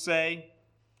else does it say?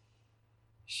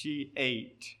 She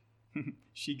ate.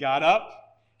 She got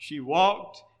up. She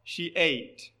walked. She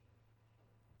ate.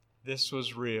 This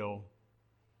was real.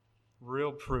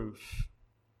 Real proof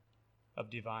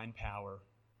of divine power.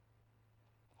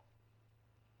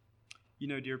 You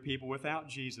know, dear people, without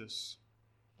Jesus,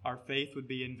 our faith would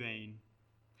be in vain.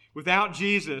 Without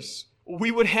Jesus,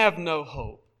 we would have no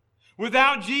hope.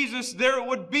 Without Jesus, there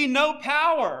would be no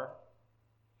power.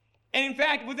 And in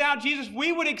fact, without Jesus,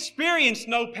 we would experience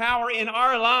no power in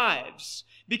our lives.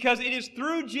 Because it is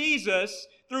through Jesus,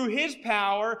 through His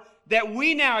power, that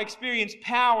we now experience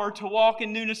power to walk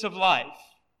in newness of life.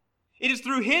 It is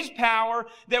through His power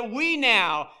that we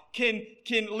now can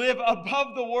live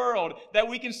above the world, that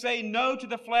we can say no to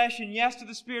the flesh and yes to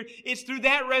the Spirit. It's through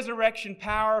that resurrection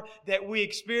power that we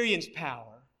experience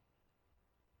power.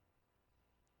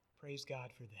 Praise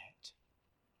God for that.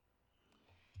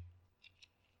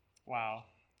 Wow.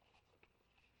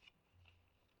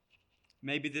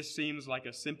 Maybe this seems like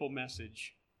a simple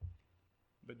message,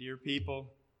 but dear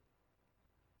people,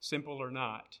 simple or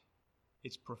not,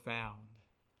 it's profound.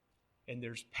 And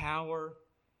there's power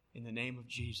in the name of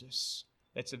Jesus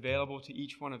that's available to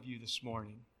each one of you this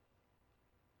morning.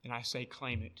 And I say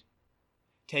claim it.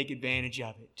 Take advantage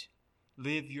of it.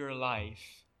 Live your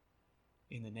life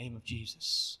in the name of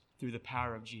Jesus, through the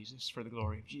power of Jesus, for the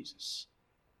glory of Jesus.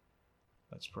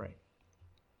 Let's pray.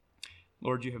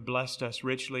 Lord, you have blessed us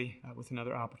richly with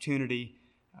another opportunity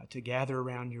to gather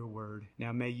around your word.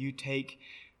 Now may you take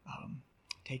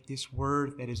this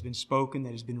word that has been spoken,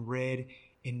 that has been read,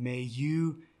 and may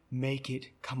you make it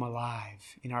come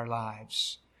alive in our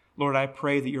lives. Lord, I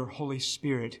pray that your Holy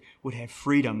Spirit would have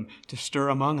freedom to stir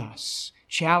among us,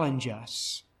 challenge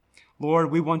us.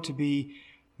 Lord, we want to be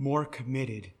more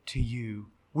committed to you.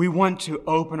 We want to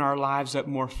open our lives up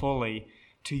more fully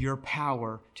to your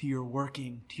power, to your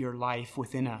working, to your life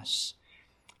within us.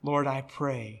 Lord, I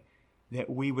pray that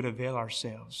we would avail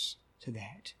ourselves to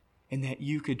that, and that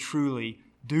you could truly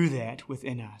do that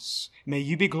within us. May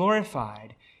you be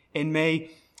glorified, and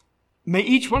may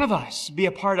each one of us be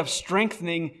a part of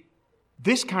strengthening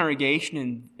this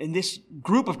congregation and this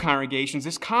group of congregations,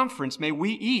 this conference. May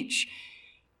we each,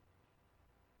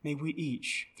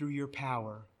 through your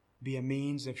power, be a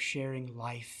means of sharing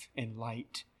life and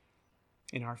light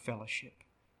in our fellowship.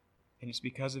 And it's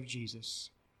because of Jesus.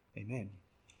 Amen.